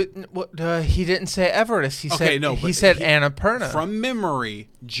 Yeah, he would. He didn't say Everest. He said no, he but said Annapurna. From memory,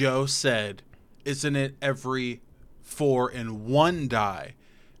 Joe said, "Isn't it every 4 and 1 die?"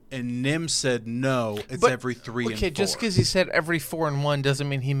 And Nim said, "No, it's every 3 and 4." Okay, just because he said every 4 and 1 doesn't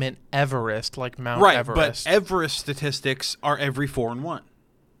mean he meant Everest, like Mount right, Everest. but Everest statistics are every 4 and 1.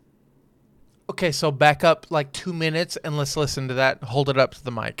 Okay, so back up like 2 minutes and let's listen to that. Hold it up to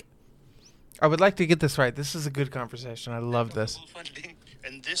the mic. I would like to get this right. This is a good conversation. I love this. funding.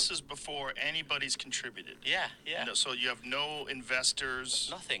 And this is before anybody's contributed. Yeah, yeah. No, so you have no investors.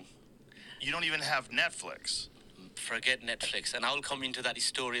 Nothing. You don't even have Netflix. Forget Netflix, and I'll come into that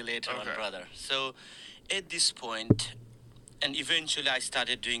story later on, Okay. brother. So, at this point, and eventually I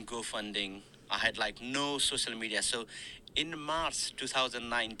started doing GoFunding. I had like no social media. So, in March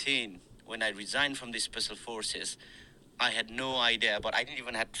 2019, when I resigned from the Special Forces, I had no idea, but I didn't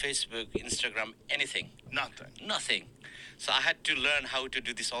even have Facebook, Instagram, anything. Nothing. So I had to learn how to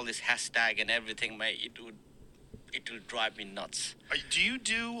do all this hashtag and everything. It will drive me nuts. Do you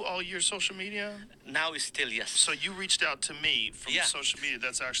do all your social media? Now it's still yes. So you reached out to me from Yeah. social media.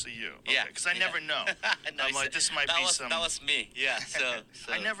 That's actually you. Yeah. Because I never know. No, I'm like, this might that be was, some. That was me. Yeah. So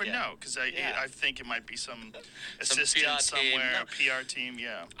I never yeah. know because Yeah. I think it might be some PR assistant team. somewhere, No. a PR team.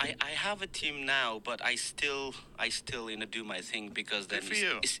 Yeah. I have a team now, but I still do my thing because then Good for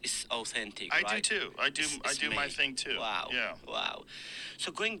you. It's authentic. I right? do too. I do my me. thing too. Wow. Yeah. Wow.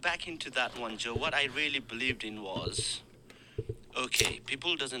 So going back into that one, Joe, what I really believed in was, okay,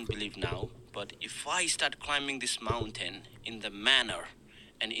 people doesn't believe now, but if I start climbing this mountain in the manner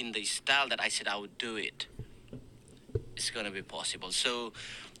and in the style that I said I would do it, it's going to be possible. So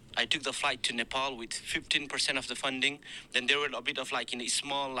I took the flight to Nepal with 15% of the funding. Then there were a bit of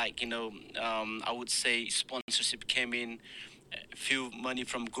small, I would say sponsorship came in, a few money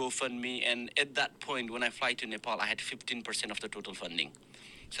from GoFundMe. And at that point, when I fly to Nepal, I had 15% of the total funding.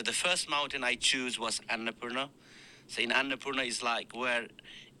 So the first mountain I chose was Annapurna. So in Annapurna is like where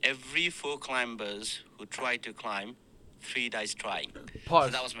every 4 climbers who try to climb, 3 dies trying. Pause.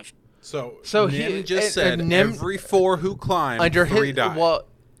 So that was my... So he Nim just said Nim, every 4 who climb, under 3 his, die. well,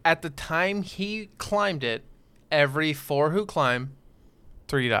 at the time he climbed it, every 4 who climb,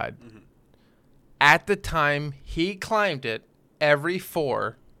 3 died. Mm-hmm. At the time he climbed it, every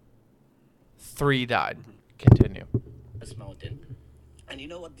 4, 3 died. Mm-hmm. Continue. This mountain. And you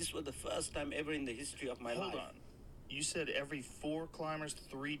know what? This was the first time ever in the history of my life. Hold on. You said every 4 climbers,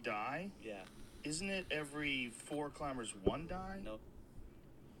 3 die? Yeah. Isn't it every 4 climbers, 1 die? No,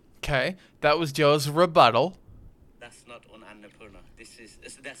 Okay, that was Joe's rebuttal. that's not on Annapurna.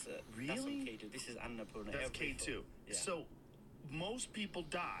 That's on Really? K2. This is Annapurna. That's every K2. four. Yeah. So most people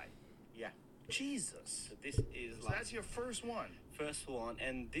die. Yeah. Jesus. So this is So like that's your first one. first one,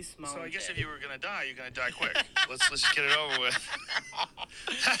 and this mountain. So I guess if you were gonna die, you're gonna die quick. let's just get it over with.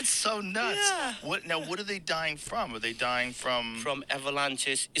 That's so nuts. Yeah. What are they dying from? Are they dying from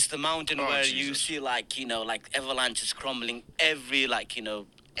avalanches. It's the mountain Oh, where you Jesus. see like avalanches crumbling every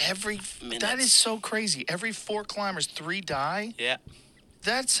every? minutes. That is so crazy. Every 4 climbers, 3 die. Yeah.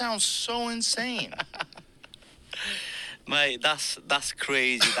 That sounds so insane. Mate, that's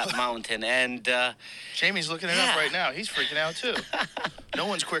crazy, that mountain. And Jamie's looking it Yeah. up right now. He's freaking out too. No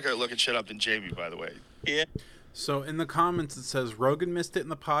one's quicker at looking shit up than Jamie, by the way. yeah. So in the comments it says Rogan missed it in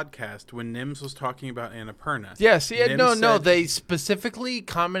the podcast when Nims was talking about Annapurna. Yes, yeah, Nim no. said- They specifically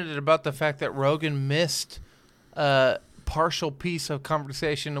commented about the fact that Rogan missed a partial piece of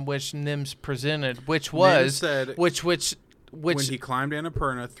conversation in which Nims presented, which was said- which when he climbed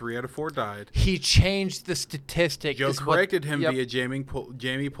Annapurna, 3 out of 4 died. he changed the statistic. Joe is what- corrected him yep. via Jamie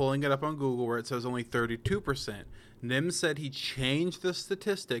pulling it up on Google where it says only 32%. Nim said he changed the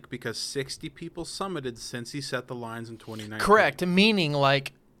statistic because 60 people summited since he set the lines in 2019. Correct, meaning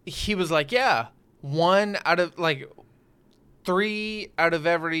like he was like, yeah, 3 out of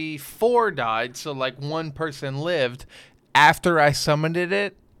every 4 died, so like 1 person lived after I summited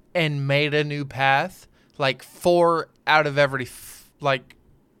it and made a new path. Like 4 out of every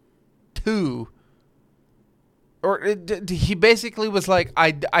 2. Or he basically was like,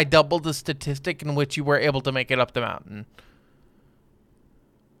 I doubled the statistic in which you were able to make it up the mountain.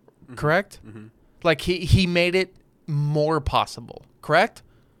 Mm-hmm. Correct? Like he made it more possible. Correct?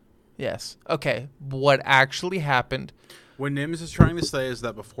 Yes. Okay. What actually happened? What Nims is trying to say is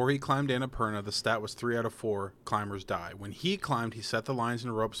that before he climbed Annapurna, the stat was 3 out of 4 climbers die. When he climbed, he set the lines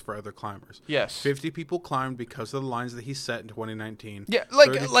and ropes for other climbers. Yes. 50 people climbed because of the lines that he set in 2019. Yeah, like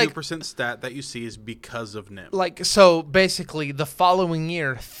 32% stat that you see is because of Nim. like so basically the following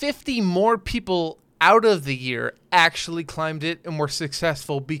year, 50 more people out of the year actually climbed it and were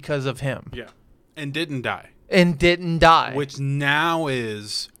successful because of him. Yeah. And didn't die. And didn't die. Which now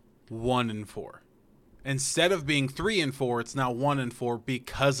is 1 in 4. Instead of being 3 and 4, it's now 1 and 4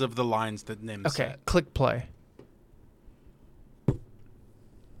 because of the lines that Nim Okay, set. click play.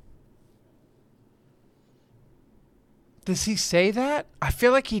 Does he say that? I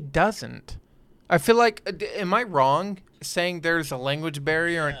feel like he doesn't. I feel like, am I wrong saying there's a language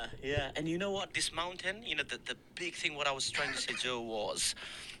barrier? Yeah. And you know what? This mountain, the big thing what I was trying to say, Joe, was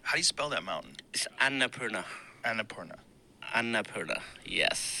How do you spell that mountain? it's Annapurna. Annapurna. Annapurna,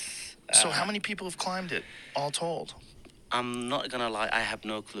 yes. So how many people have climbed it, all told? I'm not gonna lie, I have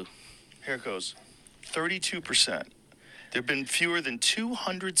no clue. Here it goes. 32%. There have been fewer than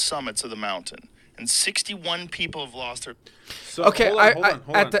 200 summits of the mountain, and 61 people have lost their... So, Okay, hold on,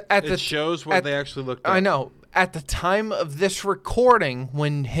 hold on. at it shows what at- they actually looked up. I know. At the time of this recording,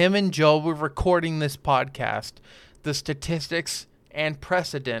 when him and Joe were recording this podcast, the statistics and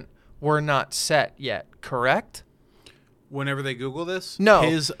precedent were not set yet, correct? Whenever they Google this, No.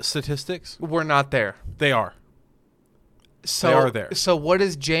 his statistics, We're not there. they are. So, They are there. So what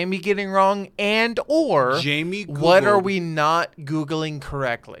is Jamie getting wrong, and or Jamie what are Googled- we not Googling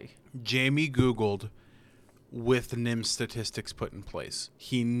correctly? Jamie Googled with Nim's statistics put in place.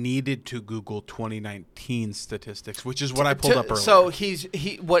 He needed to Google 2019 statistics, which is what I pulled up earlier. So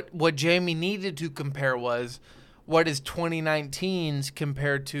what Jamie needed to compare was what is 2019's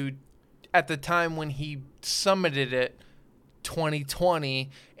compared to at the time when he summited it 2020,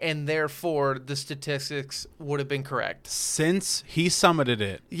 and therefore the statistics would have been correct. Since he summited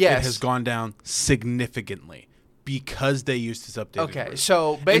it, Yes. it has gone down significantly because they used his updated Okay, route.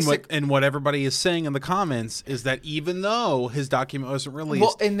 so And what everybody is saying in the comments is that even though his document wasn't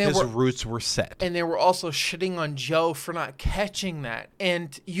released, and there his were- routes were set. and they were also shitting on Joe for not catching that.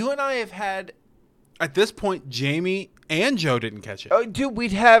 And you and I have had, At this point, Jamie and Joe didn't catch it. oh, dude, we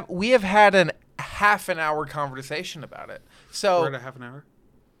have had an half an hour conversation about it. So We're at a half an hour.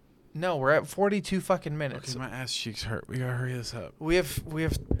 no, we're at 42 fucking minutes. Okay, my ass cheeks hurt. We gotta hurry this up. We have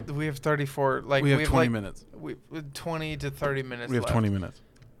 34 like We have 20 like, minutes. We 20 to 30 minutes. We have left. 20 minutes.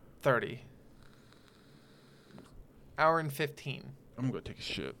 30. Hour and 15. I'm gonna take a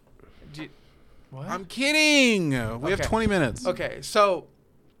shit. Do you- what? I'm kidding. We have Okay. 20 minutes. Okay, so.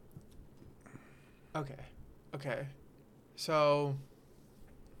 Okay. So.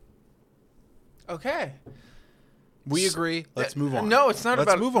 Okay. We agree. Let's move on. No, it's not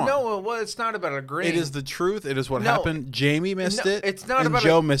Let's about. move on. No, well, it's not about agreeing. It is the truth. It is what No. happened. Jamie missed No, it. it's not and about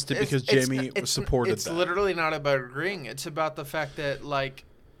Joe missed it because it's- Jamie it's- supported It's that. literally not about agreeing. It's about the fact that, like,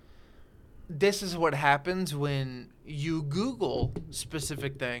 this is what happens when you Google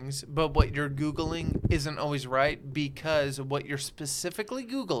specific things, but what you're Googling isn't always right because what you're specifically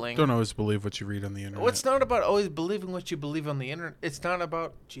Googling. Don't always believe what you read on the internet. Well, it's not about always believing what you believe on the internet. It's not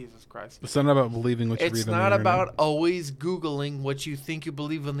about Jesus Christ. It's not about believing what you It's read on the not internet. about always Googling what you think you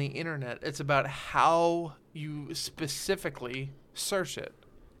believe on the internet. It's about how you specifically search it.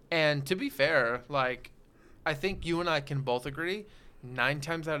 And to be fair, like, I think you and I can both agree, 9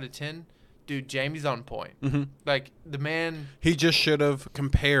 times out of 10, dude, Jamie's on point. Mm-hmm. Like, the man... He just should have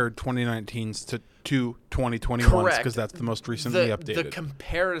compared 2019's to 2021's Correct. because that's the most recently updated. The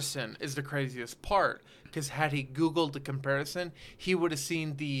comparison is the craziest part. Because had he Googled the comparison, he would have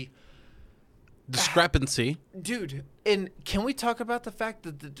seen the... discrepancy. Dude, and can we talk about the fact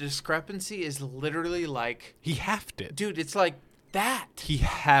that the discrepancy is literally like... He halved it. Dude, it's like that. He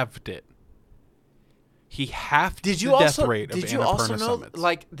halved it. He halved Did you the also death rate of did you also Annapurna know summits.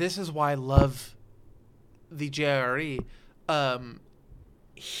 like this is why I love the JRE.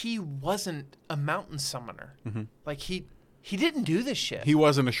 He wasn't a mountain summoner. Mm-hmm. Like he didn't do this shit. He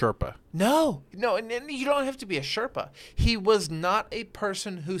wasn't a Sherpa. No, and you don't have to be a Sherpa. He was not a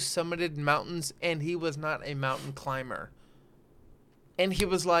person who summited mountains, and he was not a mountain climber. And he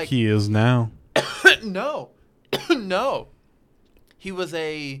was like, He is now. no, no. He was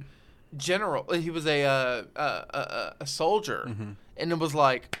a general. He was a soldier, Mm-hmm. and it was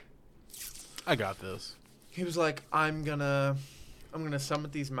like I got this. he was like, I'm gonna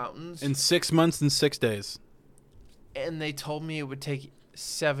summit these mountains, In 6 months and 6 days. and they told me it would take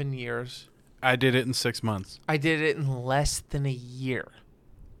 7 years. I did it in 6 months. I did it in less than a year.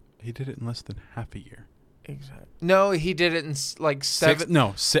 He did it in less than half a year. Exactly. No, he did it in like 7.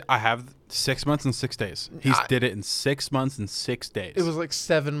 I have 6 months and 6 days. He did it in 6 months and 6 days. It was like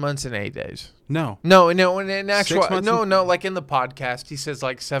 7 months and 8 days. no. No, in actual, 6 months no, and- no, like in the podcast, he says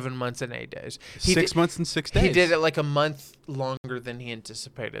like 7 months and 8 days. He 6 did- months and 6 days. He did it like a month longer than he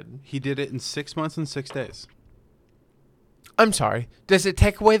anticipated. He did it in 6 months and 6 days. I'm sorry. Does it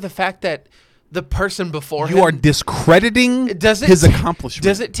take away the fact that the person before him... You are discrediting Does it his ta- accomplishment.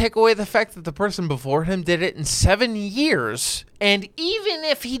 Does it take away the fact that the person before him did it in 7 years? And even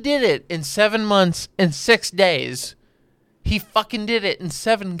if he did it in 7 months and 6 days, he fucking did it in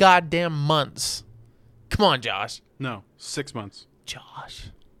 7 goddamn months. Come on, Josh. No, 6 months. Josh.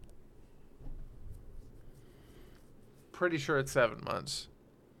 Pretty sure it's 7 months.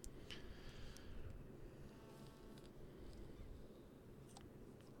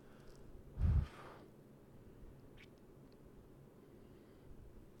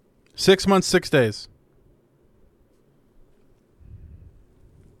 Six months, 6 days.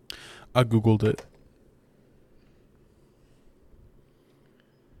 I Googled it.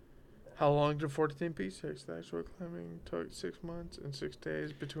 How long did 14 P6? The actual climbing took 6 months and 6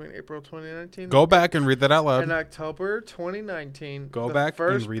 days between April 2019 Go back and read that out and loud. October 2019. Go the back and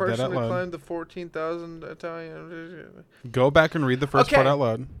first read that person out to loud. climb the 14,000 Italian. Go back and read the first Okay. part out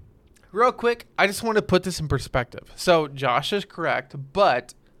loud. Real quick, I just want to put this in perspective. So Josh is correct,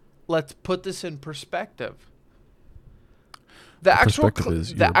 but let's put this in perspective. The actual Perspective is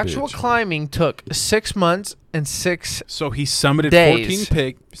the your actual bitch. climbing took 6 months and 6 So he summited Days.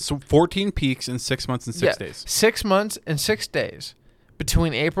 14 peaks in 6 months and 6 days. 6 months and 6 days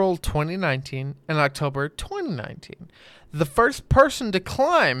between April 2019 and October 2019. The first person to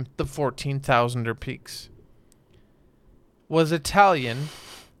climb the 14,000er peaks was Italian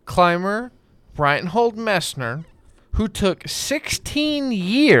climber Reinhold Messner, who took 16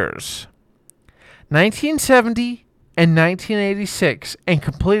 years, 1970 and 1986, and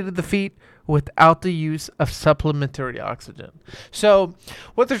completed the feat without the use of supplementary oxygen. So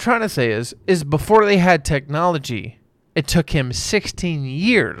what they're trying to say is before they had technology, it took him 16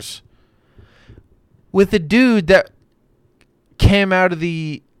 years with a dude that came out of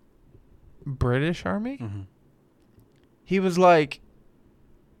the British Army. Mm-hmm. He was like,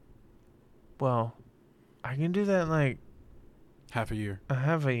 well, I can do that in like Half a year. a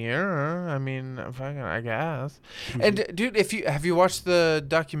half a year. I mean, fucking, I guess. And dude, have you watched the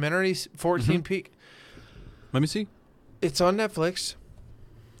documentary 14 Mhm. Peak? Let me see. It's on Netflix.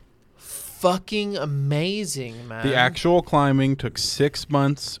 Fucking amazing, man. The actual climbing took 6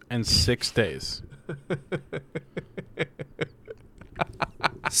 months and 6 days.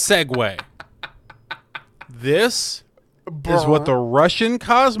 Segue. This is what the Russian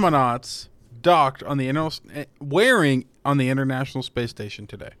cosmonauts docked on the wearing on the International Space Station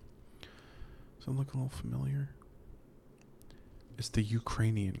today. Does it look a little familiar? is the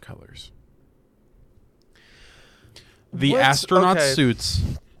Ukrainian colors. The What's- astronaut okay. suits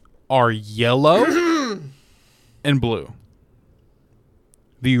are yellow and blue.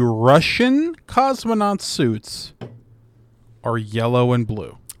 The Russian cosmonaut suits are yellow and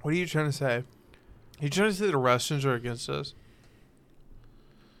blue. What are you trying to say? Are you trying to say the Russians are against us?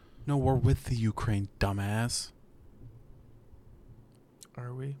 No, we're with the Ukraine, dumbass.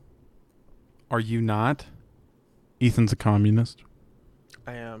 Are we? Are you not? Ethan's a communist.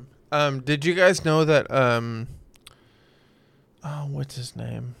 I am. Did you guys know that what's his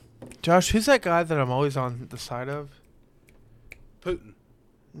name? Josh, who's that guy that I'm always on the side of? Putin.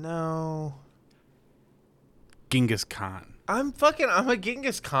 No. Genghis Khan. I'm a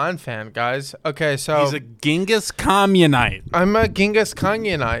Genghis Khan fan, guys. Okay, so He's a Genghis communite. I'm a Genghis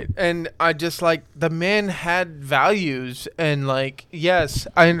Khanite, and I just like the man had values, and like, yes,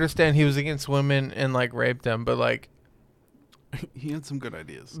 I understand he was against women and like raped them, but like He had some good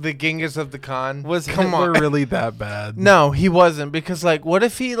ideas. the Genghis of the Khan Was come Hitler on. really that bad? No, he wasn't, because like, what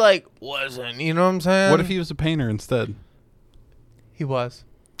if he like wasn't? You know what I'm saying? What if he was a painter instead? He was.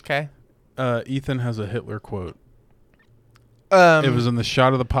 Okay. Ethan has a Hitler quote. It It was in the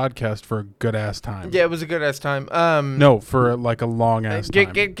shot of the podcast for a good ass time. Yeah, it was a good ass time. No, for like a long ass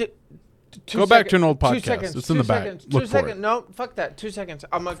time. Go back to an old podcast. 2 seconds. It's in the back. Look for it. No, fuck that. 2 seconds.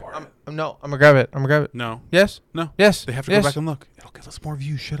 I'm gonna grab it. I'm gonna grab it. No. Yes. No. Yes. They have to yes. go back and look. It'll give us more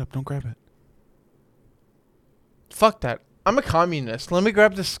views. Shut up. Don't grab it. Fuck that. I'm a communist. Let me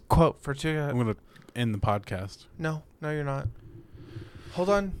grab this quote for 2. I'm going to end the podcast. No, you're not. Hold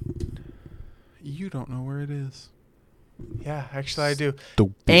on. You don't know where it is. Yeah, actually I do.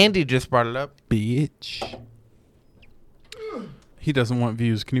 Stupid Andy just brought it up. bitch. He doesn't want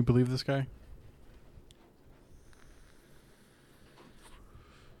views. Can you believe this guy?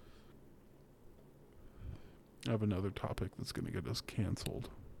 I have another topic that's going to get us canceled.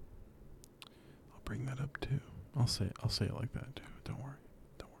 I'll bring that up too. I'll say it like that too. Don't worry.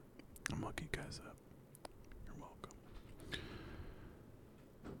 I'm looking you guys up. You're welcome.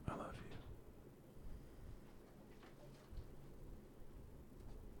 I love you.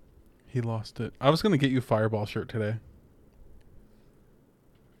 He lost it. I was going to get you a Fireball shirt today.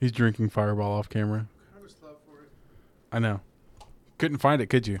 He's drinking Fireball off camera. I know. Couldn't find it,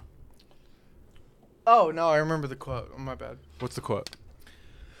 could you? Oh, no, I remember the quote. Oh, my bad. What's the quote?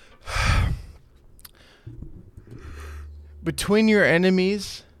 Between your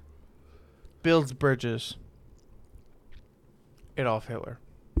enemies builds bridges. Adolf Hitler.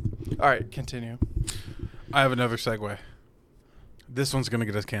 All right, continue. I have another segue. This one's going to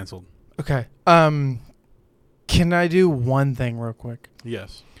get us canceled. Okay. Can I do one thing real quick?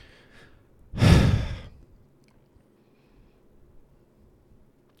 Yes.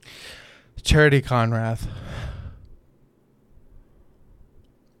 Charity Conrath.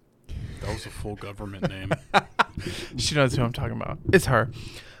 That was a full government name. She knows who I'm talking about. It's her.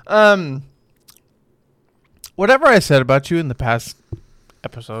 Whatever I said about you in the past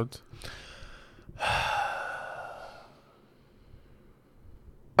episodes,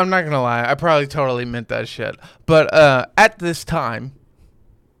 I'm not gonna lie. I probably totally meant that shit. But at this time,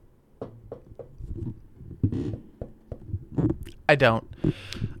 I don't.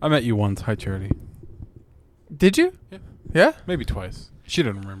 I met you once. Hi, Charity. Did you? Yeah. Yeah? Maybe twice. She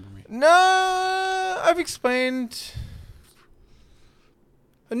didn't remember me. No, I've explained.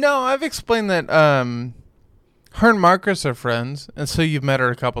 No, I've explained that her and Marcus are friends, and so you've met her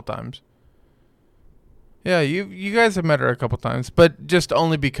a couple times. Yeah, you guys have met her a couple times, but just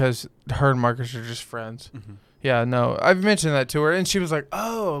only because her and Marcus are just friends. Mm-hmm. Yeah, no, I've mentioned that to her, and she was like,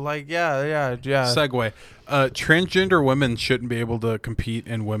 "Oh, like yeah." Segue. Transgender women shouldn't be able to compete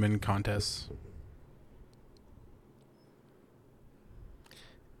in women contests.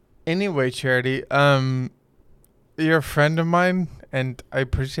 Anyway, Charity, you're a friend of mine, and I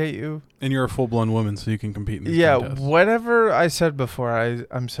appreciate you. And you're a full-blown woman, so you can compete in these Yeah, contests. whatever I said before,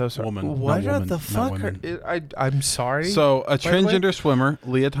 I'm so sorry. Woman, not What woman, the not fuck? women. I'm sorry. So, a By the way- transgender swimmer,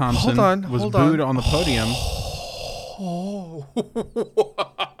 Leah Thompson, was hold booed on. on the podium.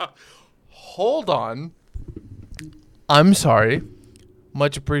 Hold on. I'm sorry.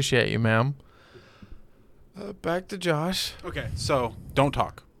 Much appreciate you, ma'am. Back to Josh. Okay, so don't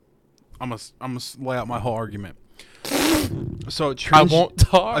talk. I'm gonna lay out my whole argument. So I won't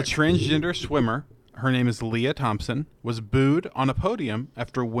talk. A transgender swimmer, her name is Leah Thompson, was booed on a podium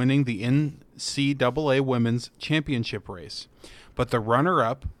after winning the NCAA Women's Championship race, but the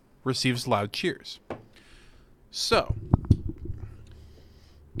runner-up receives loud cheers. So,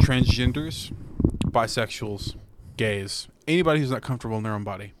 transgenders, bisexuals, gays, anybody who's not comfortable in their own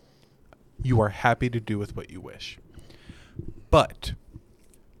body, you are happy to do with what you wish. But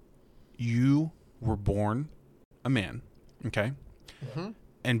you were born a man, okay?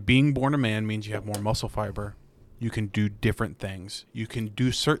 And being born a man means you have more muscle fiber. You can do different things. You can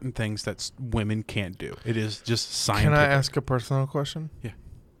do certain things that women can't do. It is just scientific. Can I ask a personal question? Yeah.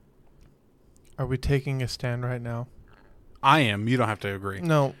 Are we taking a stand right now? I am. You don't have to agree.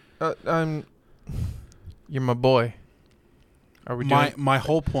 No, I'm. You're my boy. Are we doing? My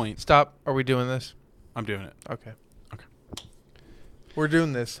whole point. Stop. Are we doing this? I'm doing it. Okay. Okay. We're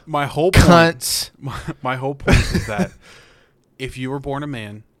doing this. My whole point. Cunts. My whole point is that if you were born a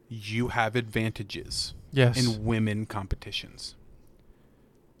man, you have advantages. Yes. In women competitions.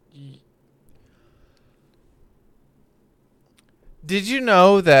 Did you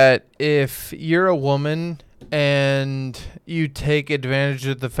know that if you're a woman and you take advantage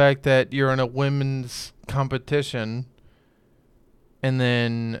of the fact that you're in a women's competition and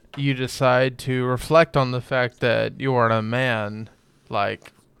then you decide to reflect on the fact that you are a man,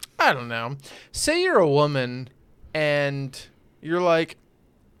 like, I don't know, say you're a woman and you're like,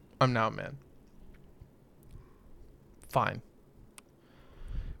 I'm now a man. Fine.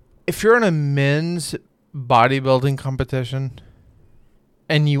 If you're in a men's bodybuilding competition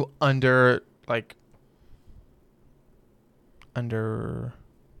and you underperform,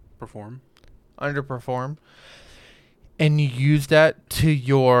 and you use that to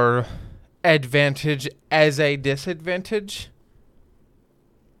your advantage as a disadvantage,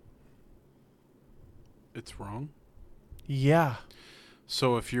 It's wrong. yeah.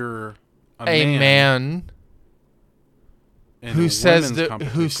 So if you're A man in who a says women's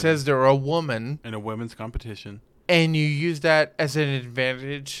competition, they're a woman, in a women's competition, and you use that as an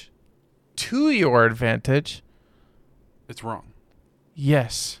advantage to your advantage, it's wrong.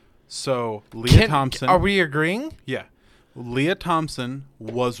 yes. So Leah Thompson. Are we agreeing? Yeah. Leah Thompson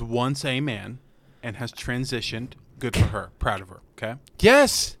was once a man and has transitioned. Good for her. Proud of her. Okay.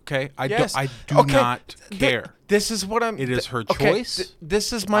 Yes. Okay. I Yes. do Okay. not care. This is what I'm. It is her okay, choice.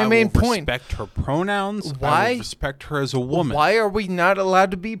 This is my I main will point. Respect her pronouns. I Why? will respect her as a woman. Why are we not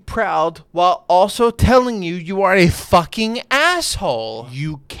allowed to be proud while also telling you are a fucking asshole?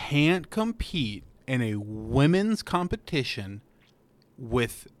 You can't compete in a women's competition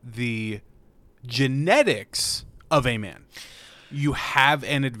with the genetics of a man. You have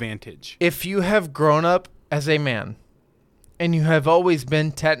an advantage. If you have grown up as a man and you have always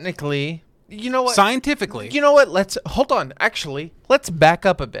been technically, you know what? Scientifically. You know what? Let's hold on. Actually, let's back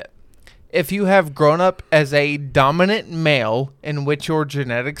up a bit. If you have grown up as a dominant male in which your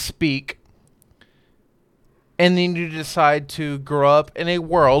genetics speak, and then you decide to grow up in a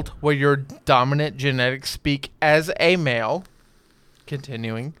world where your dominant genetics speak as a male,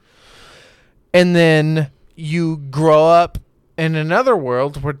 continuing, and then you grow up in another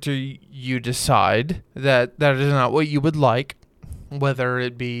world where you decide that that is not what you would like, whether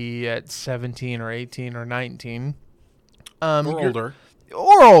it be at 17 or 18 or 19. Or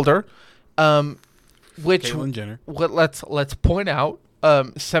older. Which Caitlyn Jenner. let's point out,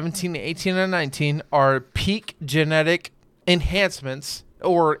 17, 18, and 19 are peak genetic enhancements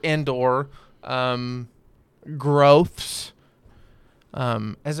or growths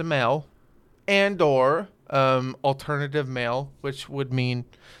as a male, and or alternative male, which would mean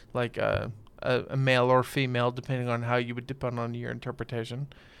like a male or female, depending on how you would depend on your interpretation.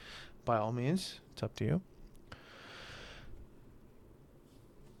 By all means, it's up to you.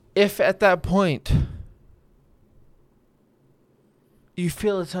 If at that point you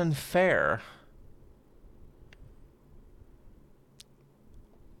feel it's unfair,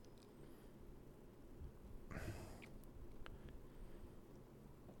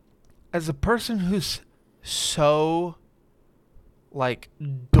 as a person who's so like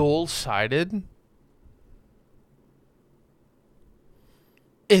dual-sided,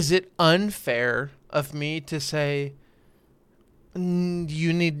 is it unfair of me to say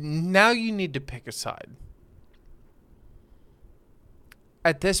you need to pick a side?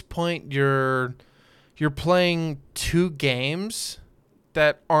 At this point, you're playing two games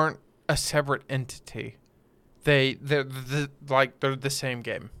that aren't a separate entity. They're the same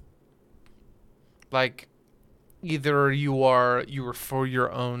game. Like, either you are for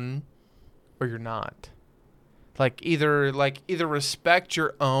your own or you're not. Like either respect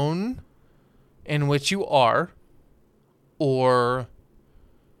your own in which you are, or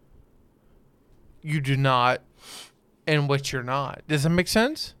you do not in which you're not. Does that make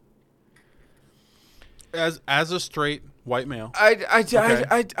sense? As a straight white male. And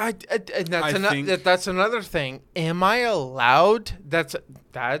that's another thing. Am I allowed?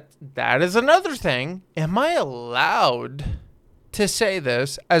 That is another thing. Am I allowed to say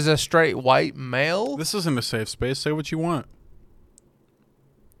this as a straight white male? This isn't a safe space. Say what you want.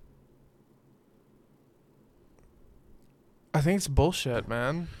 I think it's bullshit,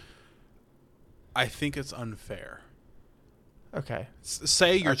 man. I think it's unfair. Okay.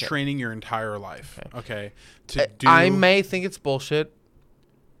 Say you're Okay. training your entire life, okay? I may think it's bullshit.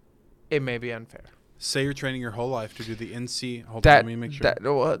 It may be unfair. Say you're training your whole life to do the NC. Hold on, That, let me make sure.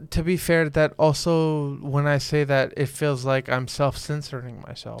 to be fair, that also, when I say that, it feels like I'm self-censoring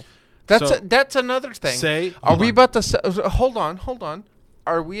myself. That's another thing. Are we about to... Hold on.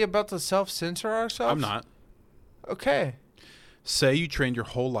 Are we about to self-censor ourselves? I'm not. Okay. Say you trained your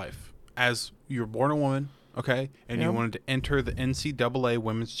whole life as you were born a woman, okay, and you Yep. wanted to enter the NCAA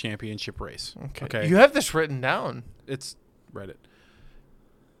Women's Championship race. Okay. You have this written down. It's Reddit.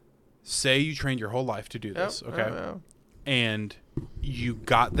 Say you trained your whole life to do this, Yep, okay? yep. And you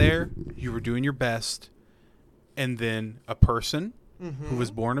got there, you were doing your best, and then a person who was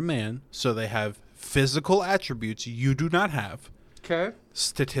born a man, so they have physical attributes you do not have. Okay.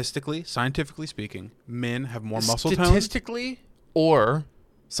 Statistically, scientifically speaking, men have more muscle tone. Statistically or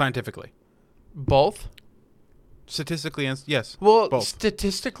Scientifically. both? Statistically, and yes. Well, both.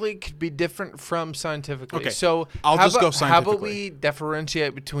 statistically could be different from scientifically. Okay, So I'll how just go about- How about scientifically. we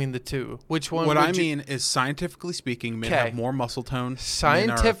differentiate between the two? Which one? What would I you- mean is, scientifically speaking, men Okay. have more muscle tone.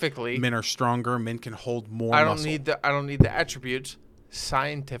 Scientifically- men are stronger. Men can hold more. I don't muscle. need the attributes.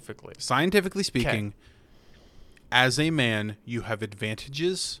 Scientifically. Scientifically speaking, as a man, you have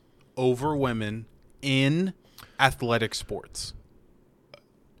advantages over women in athletic sports.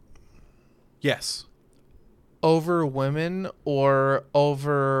 Yes. Over women or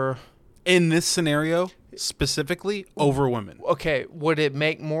over... In this scenario, specifically, over women. Okay, would it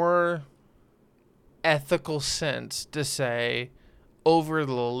make more ethical sense to say over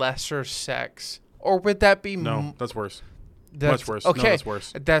the lesser sex? Or would that be... No, that's worse. That's, Much worse. Okay, No, that's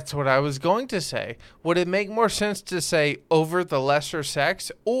worse. That's what I was going to say. Would it make more sense to say over the lesser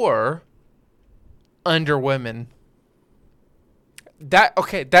sex or under women?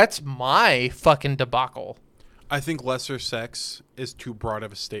 That's my fucking debacle. I think lesser sex is too broad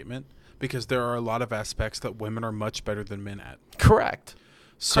of a statement because there are a lot of aspects that women are much better than men at. Correct.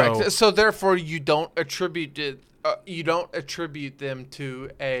 So, Correct. So therefore, you don't attribute it. You don't attribute them to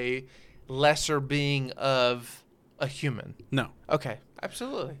a lesser being of a human. no. Okay.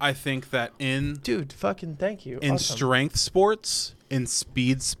 Absolutely. I think that in Dude, fucking thank you. in Awesome. strength sports, in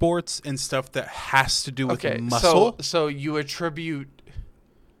speed sports, and stuff that has to do with muscle. So you attribute.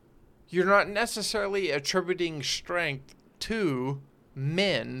 You're not necessarily attributing strength to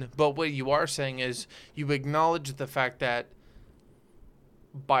men, but what you are saying is you acknowledge the fact that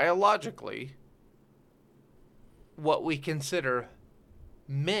biologically, what we consider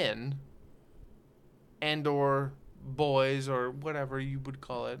men and or boys or whatever you would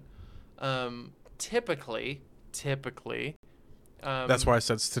call it, typically, That's why I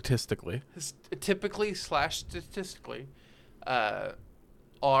said statistically. typically/statistically,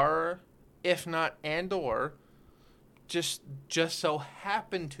 are, if not and or, just so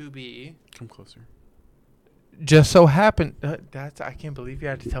happen to be. Come closer. Just so happen. I can't believe you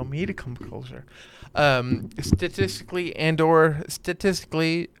had to tell me to come closer. Statistically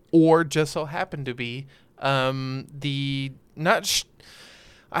or just so happen to be the not.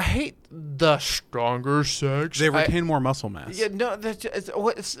 I hate the stronger sex. They retain more muscle mass. Yeah, no,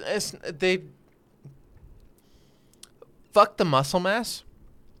 they fuck the muscle mass.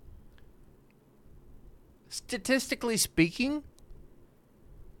 Statistically speaking,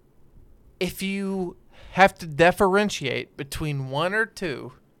 if you have to differentiate between one or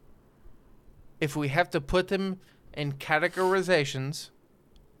two, if we have to put them in categorizations,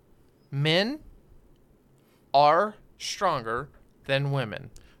 men are stronger than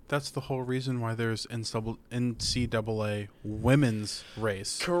women. That's the whole reason why there's NCAA women's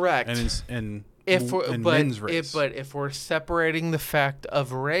race. Correct. And But men's race. if we're separating the fact of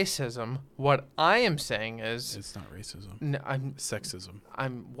racism, what I am saying is It's not racism. I'm Sexism.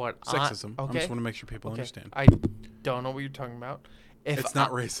 sexism. I Okay. just want to make sure people understand. I don't know what you're talking about. It's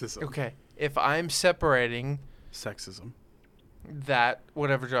not racism. Okay. If I'm separating Sexism. that,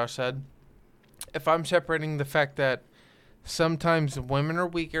 whatever Josh said, if I'm separating the fact that sometimes women are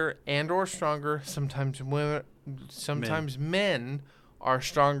weaker and or stronger, sometimes men are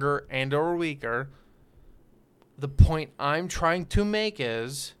stronger and or weaker, the point I'm trying to make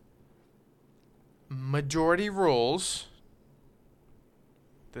is majority rules.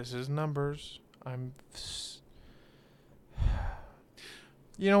 This is numbers.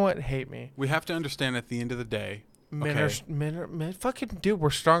 You know what? Hate me. We have to understand at the end of the day, Men, fucking dude, we're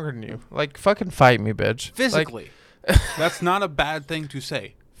stronger than you. Like, fucking fight me, bitch. physically, that's not a bad thing to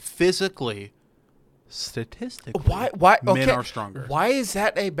say. Physically, statistically, Why? men Okay. are stronger. Why is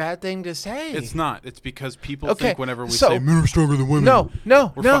that a bad thing to say? It's not. It's because people Okay, think whenever we so- say men are stronger than women, No,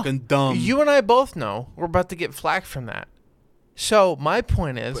 we're no. fucking dumb. You and I both know we're about to get flack from that. So my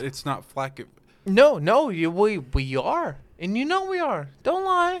point is, but it's not flack. no, we are, and you know we are. Don't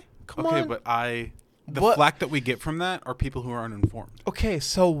lie. Come on. Okay, but the What- flack that we get from that are people who are uninformed. Okay,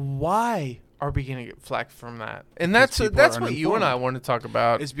 so why are we gonna get flack from that? And Because that's people are what you and I uninformed. want to talk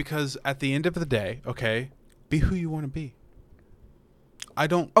about. It's because at the end of the day, okay, be who you want to be. I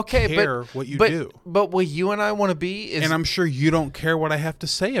don't Okay, care what you but, do. But what you and I want to be is, And I'm sure you don't care what I have to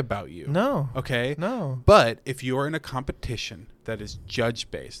say about you. no, Okay? no. But if you're in a competition that is judge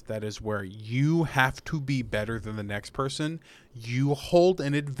based, that is where you have to be better than the next person, you hold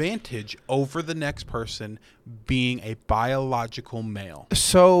an advantage over the next person being a biological male.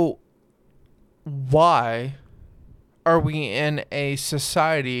 So why are we in a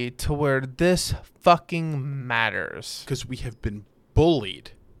society to where this fucking matters? Because we have been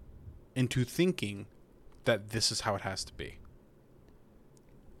bullied into thinking that this is how it has to be.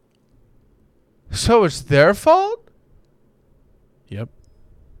 So it's their fault? Yep.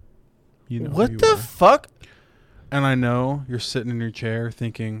 You know What who you the are. fuck? And I know you're sitting in your chair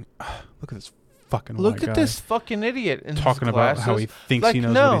thinking, "Ah, look at this fucking Look white at guy this fucking idiot in his talking about how he glasses." thinks Like, he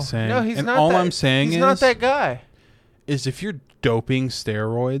knows no, what he's saying." No, he's and not. all that, I'm saying he's is, not that guy. is if you're doping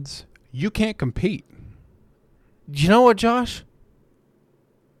steroids, you can't compete. You know what, Josh?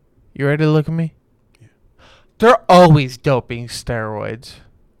 You ready to look at me? Yeah. They're always doping steroids.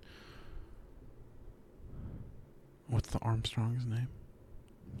 What's the Armstrong's name?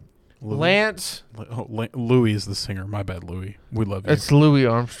 Lance. Louis is the singer. My bad, Louis. We love you. It's Louis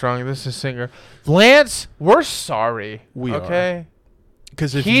Armstrong. This is singer. Lance, we're sorry. We are. okay?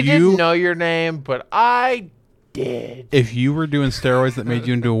 Because if He didn't know your name, but I did. if you were doing steroids that made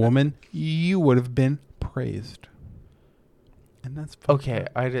you into a woman, you would have been praised. And that's fucked Okay, up.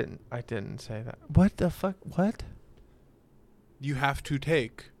 I didn't say that. What the fuck? What? You have to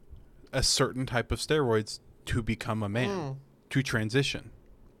take a certain type of steroids to become a man, to transition.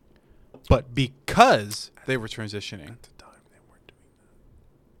 But because they were transitioning, at the time they weren't doing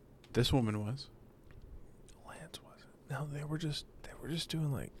that. This woman was. Lance wasn't. No, they were just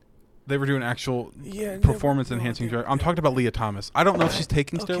doing like. They were doing actual Yeah, performance enhancing drugs. I'm talking about Leah Thomas. I don't know if she's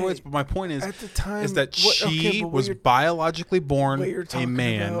taking Okay. steroids, but my point is At the time, is that she was biologically born what you're a talking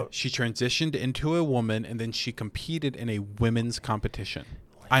man. about- She transitioned into a woman, and then she competed in a women's competition.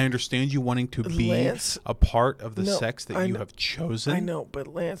 I understand you wanting to be Lance- a part of the No, sex that I you kn- have chosen. I know, but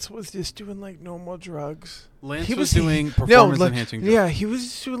Lance was just doing like normal drugs. Lance He was doing performance enhancing drugs. Yeah, he was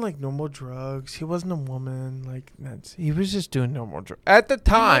just doing like normal drugs. He wasn't a woman. Like he was just doing normal drugs at the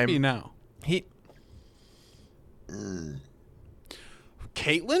He might time. be now. He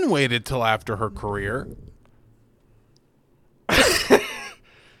Caitlyn waited till after her career.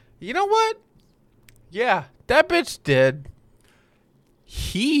 You know what? Yeah, that bitch did.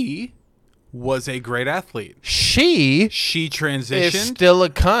 He was a great athlete. She She is transitioned, still a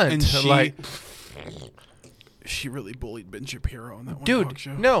cunt. and she like, she really bullied Ben Shapiro on that one dude, talk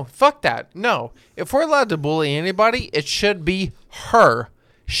show. no, fuck that. No, if we're allowed to bully anybody, it should be her.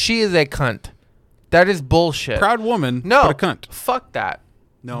 She is a cunt. That is bullshit. Proud woman, No, but a cunt. Fuck that.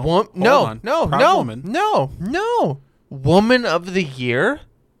 No, Wom- hold no, on. no, Proud no, woman. no. Woman of the year?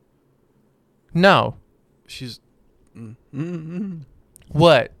 No. She's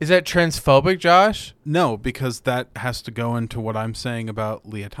What? Is that transphobic, Josh? no, because that has to go into what I'm saying about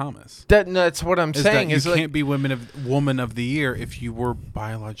Leah Thomas. That's what I'm Is saying. that you is like, can't be woman of the year if you were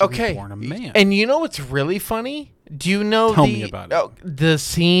biologically born a man. And you know what's really funny? Do you know Tell me about it. The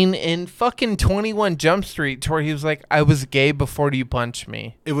scene in fucking 21 Jump Street where he was like, "I was gay before you punched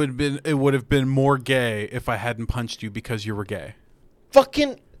me." it would have been more gay if I hadn't punched you because you were gay.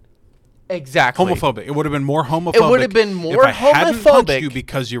 Fucking exactly. Homophobic. It would have been more homophobic. It would have been more if I hadn't punched homophobic. you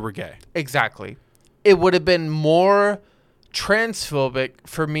because you were gay. Exactly. It would have been more transphobic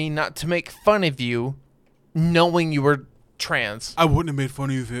for me not to make fun of you knowing you were trans. I wouldn't have made fun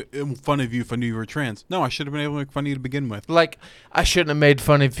of you if I knew you were trans. No, I should have been able to make fun of you to begin with. Like, I shouldn't have made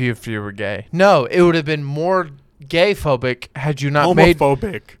fun of you if you were gay. No, it would have been more gay-phobic had you not made...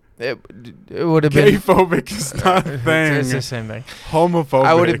 Homophobic. It would have been... Gay-phobic is not a thing. It's the same thing.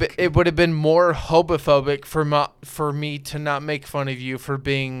 Homophobic. It would have been more homophobic for me to not make fun of you for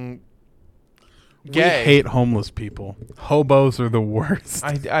being gay. We hate homeless people. Hobos are the worst.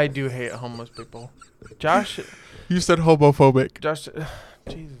 I do hate homeless people. Josh... You said homophobic. Josh,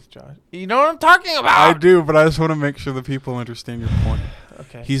 Jesus, Josh. You know what I'm talking I about? do, but I just want to make sure that people understand your point.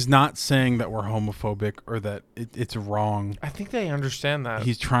 Okay. He's not saying that we're homophobic or that it's wrong. I think they understand that.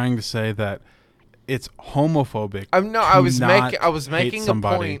 He's trying to say that It's homophobic. I was not making hate a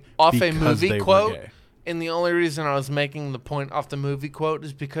somebody point off a because movie they were quote. gay. And the only reason I was making the point off the movie quote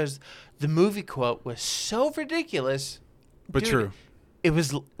is because the movie quote was so ridiculous. But Dude, true. It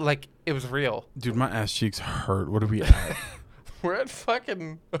was like, it was real. Dude, my ass cheeks hurt. What are we at? We're at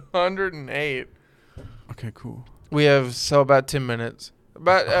fucking 108. Okay, cool. We have, about 10 minutes.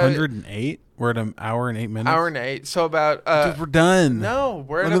 About 108? We're at an hour and 8 minutes? hour and 8. So about... Dude, we're done. no,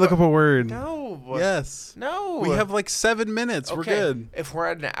 we're Let at me look up a word. No. Yes. No. We have like 7 minutes. We're Okay, good. If we're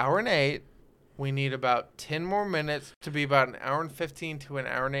at an hour and 8, we need about 10 more minutes to be about an hour and 15 to an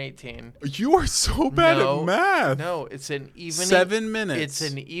hour and 18. You are so bad at math. No, it's an evening. 7 minutes.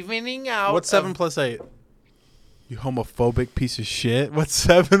 It's an evening out. What's 7 plus 8? You homophobic piece of shit. What's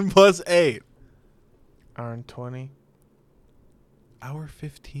 7 plus 8? Hour and 20. Hour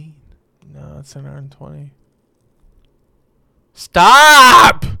 15. No, it's an hour and 20.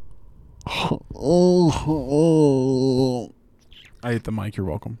 Stop! I hit the mic. You're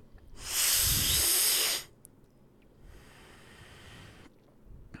welcome.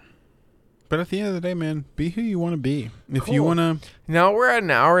 But at the end of the day, man, be who you want to be. If you Cool. want to... Now we're at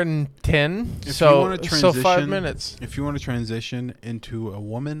an hour and 10. If So, you want to transition, so 5 minutes. If you want to transition into a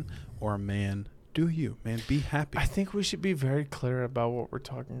woman or a man, do you, man. Be happy. I think we should be very clear about what we're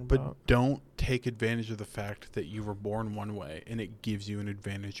talking But about. don't take advantage of the fact that you were born one way and it gives you an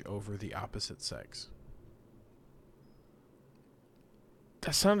advantage over the opposite sex.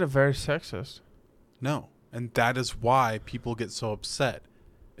 That sounded very sexist. No. And that is why people get so upset.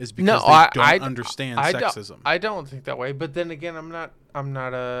 Is because No, they don't understand sexism. I don't think that way. But then again, I am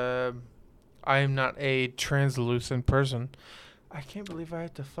not a translucent person. I can't believe I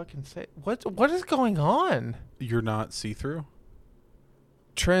had to fucking say what is going on? You're not see-through?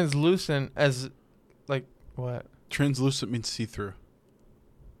 Translucent as like what? Translucent means see-through.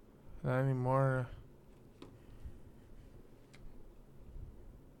 Not anymore.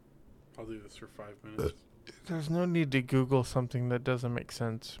 I'll do this for 5 minutes. There's no need to Google something that doesn't make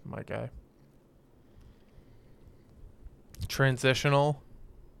sense, my guy. Transitional.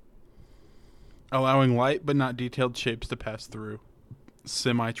 Allowing light but not detailed shapes to pass through.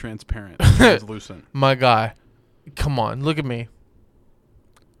 Semi-transparent. Translucent. My guy. Come on, look at me.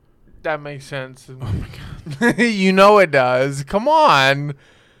 That makes sense. Oh my god. You know it does. Come on.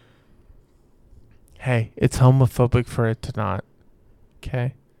 Hey, it's homophobic for it to not.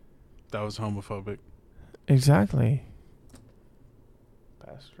 Okay? That was homophobic. Exactly.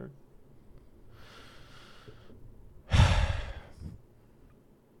 Bastard.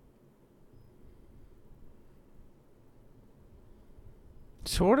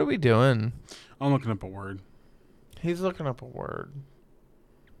 So what are we doing? I'm looking up a word. He's looking up a word.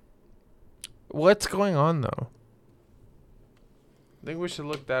 What's going on, though? I think we should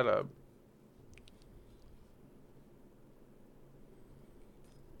look that up.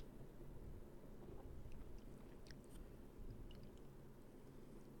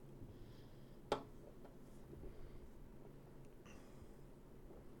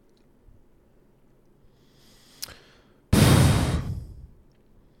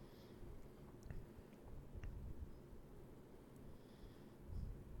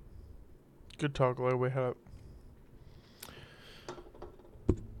 Good talk, Lloyd. We have.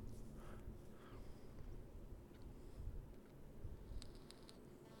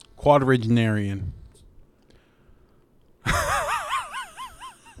 Quadragenarian.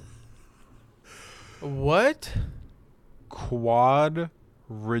 What?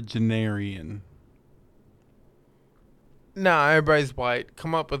 Quadragenarian. Nah, everybody's white.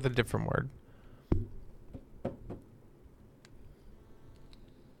 Come up with a different word.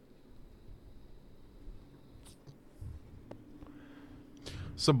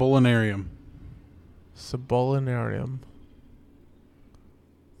 Subolinarium. Subolinarium.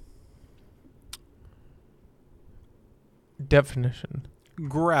 Definition.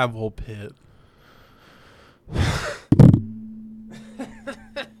 Gravel pit.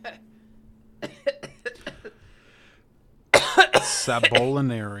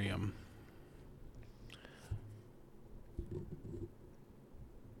 Sabolinarium.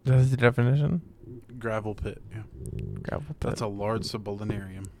 That's the definition. Gravel pit, yeah. Gravel pit. That's a large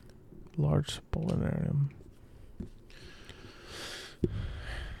subolinarium. Large subolinarium.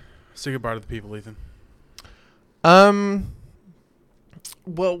 Say goodbye to the people, Ethan.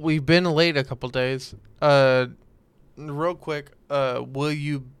 Well, we've been late a couple days. Real quick, will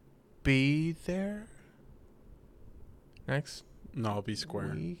you be there next No, I'll be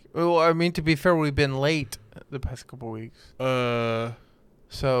square. week? Well, I mean, to be fair, we've been late the past couple weeks. I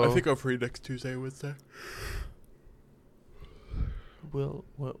So think I'm free next Tuesday and Wednesday. will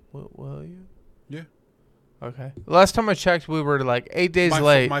you? Yeah. Okay. Last time I checked, we were like 8 days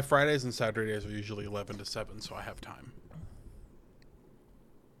late. My Fridays and Saturdays are usually 11 to 7, so I have time.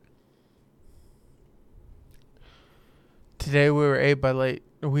 Today we were 8 by late.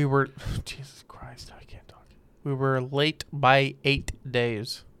 We were Jesus Christ, I can't talk. We were late by 8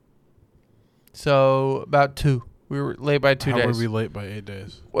 days. So about 2. We were late by 2 days. How were we late by 8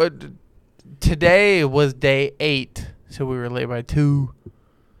 days? What? Today was day 8, so we were late by 2.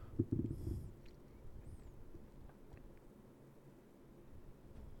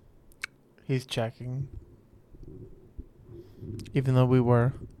 He's checking. Even though we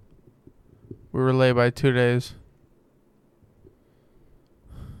were late by 2 days.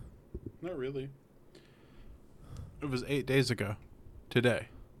 Not really. It was 8 days ago. Today.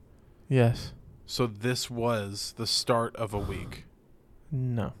 Yes. So this was the start of a week.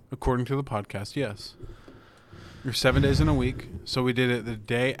 No. According to the podcast, yes. You're 7 days in a week, so we did it the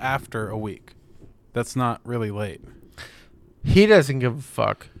day after a week. That's not really late. He doesn't give a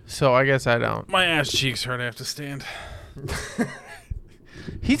fuck, so I guess I don't. My ass cheeks hurt. I have to stand.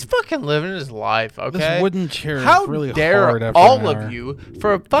 He's fucking living his life, okay? This wooden chair How is really dare hard after all an of hour. you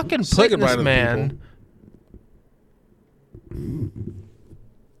for fucking Say putting goodbye this to the man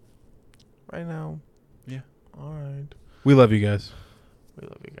right now. Yeah. All right. We love you guys. We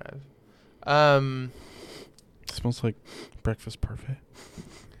love you guys. It smells like breakfast parfait.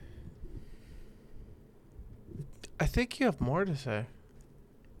 I think you have more to say.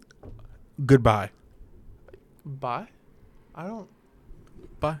 Goodbye. Bye? I don't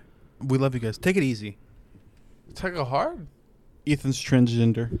Bye. We love you guys. Take it easy. take a hard. Ethan's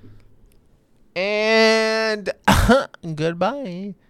transgender. And goodbye.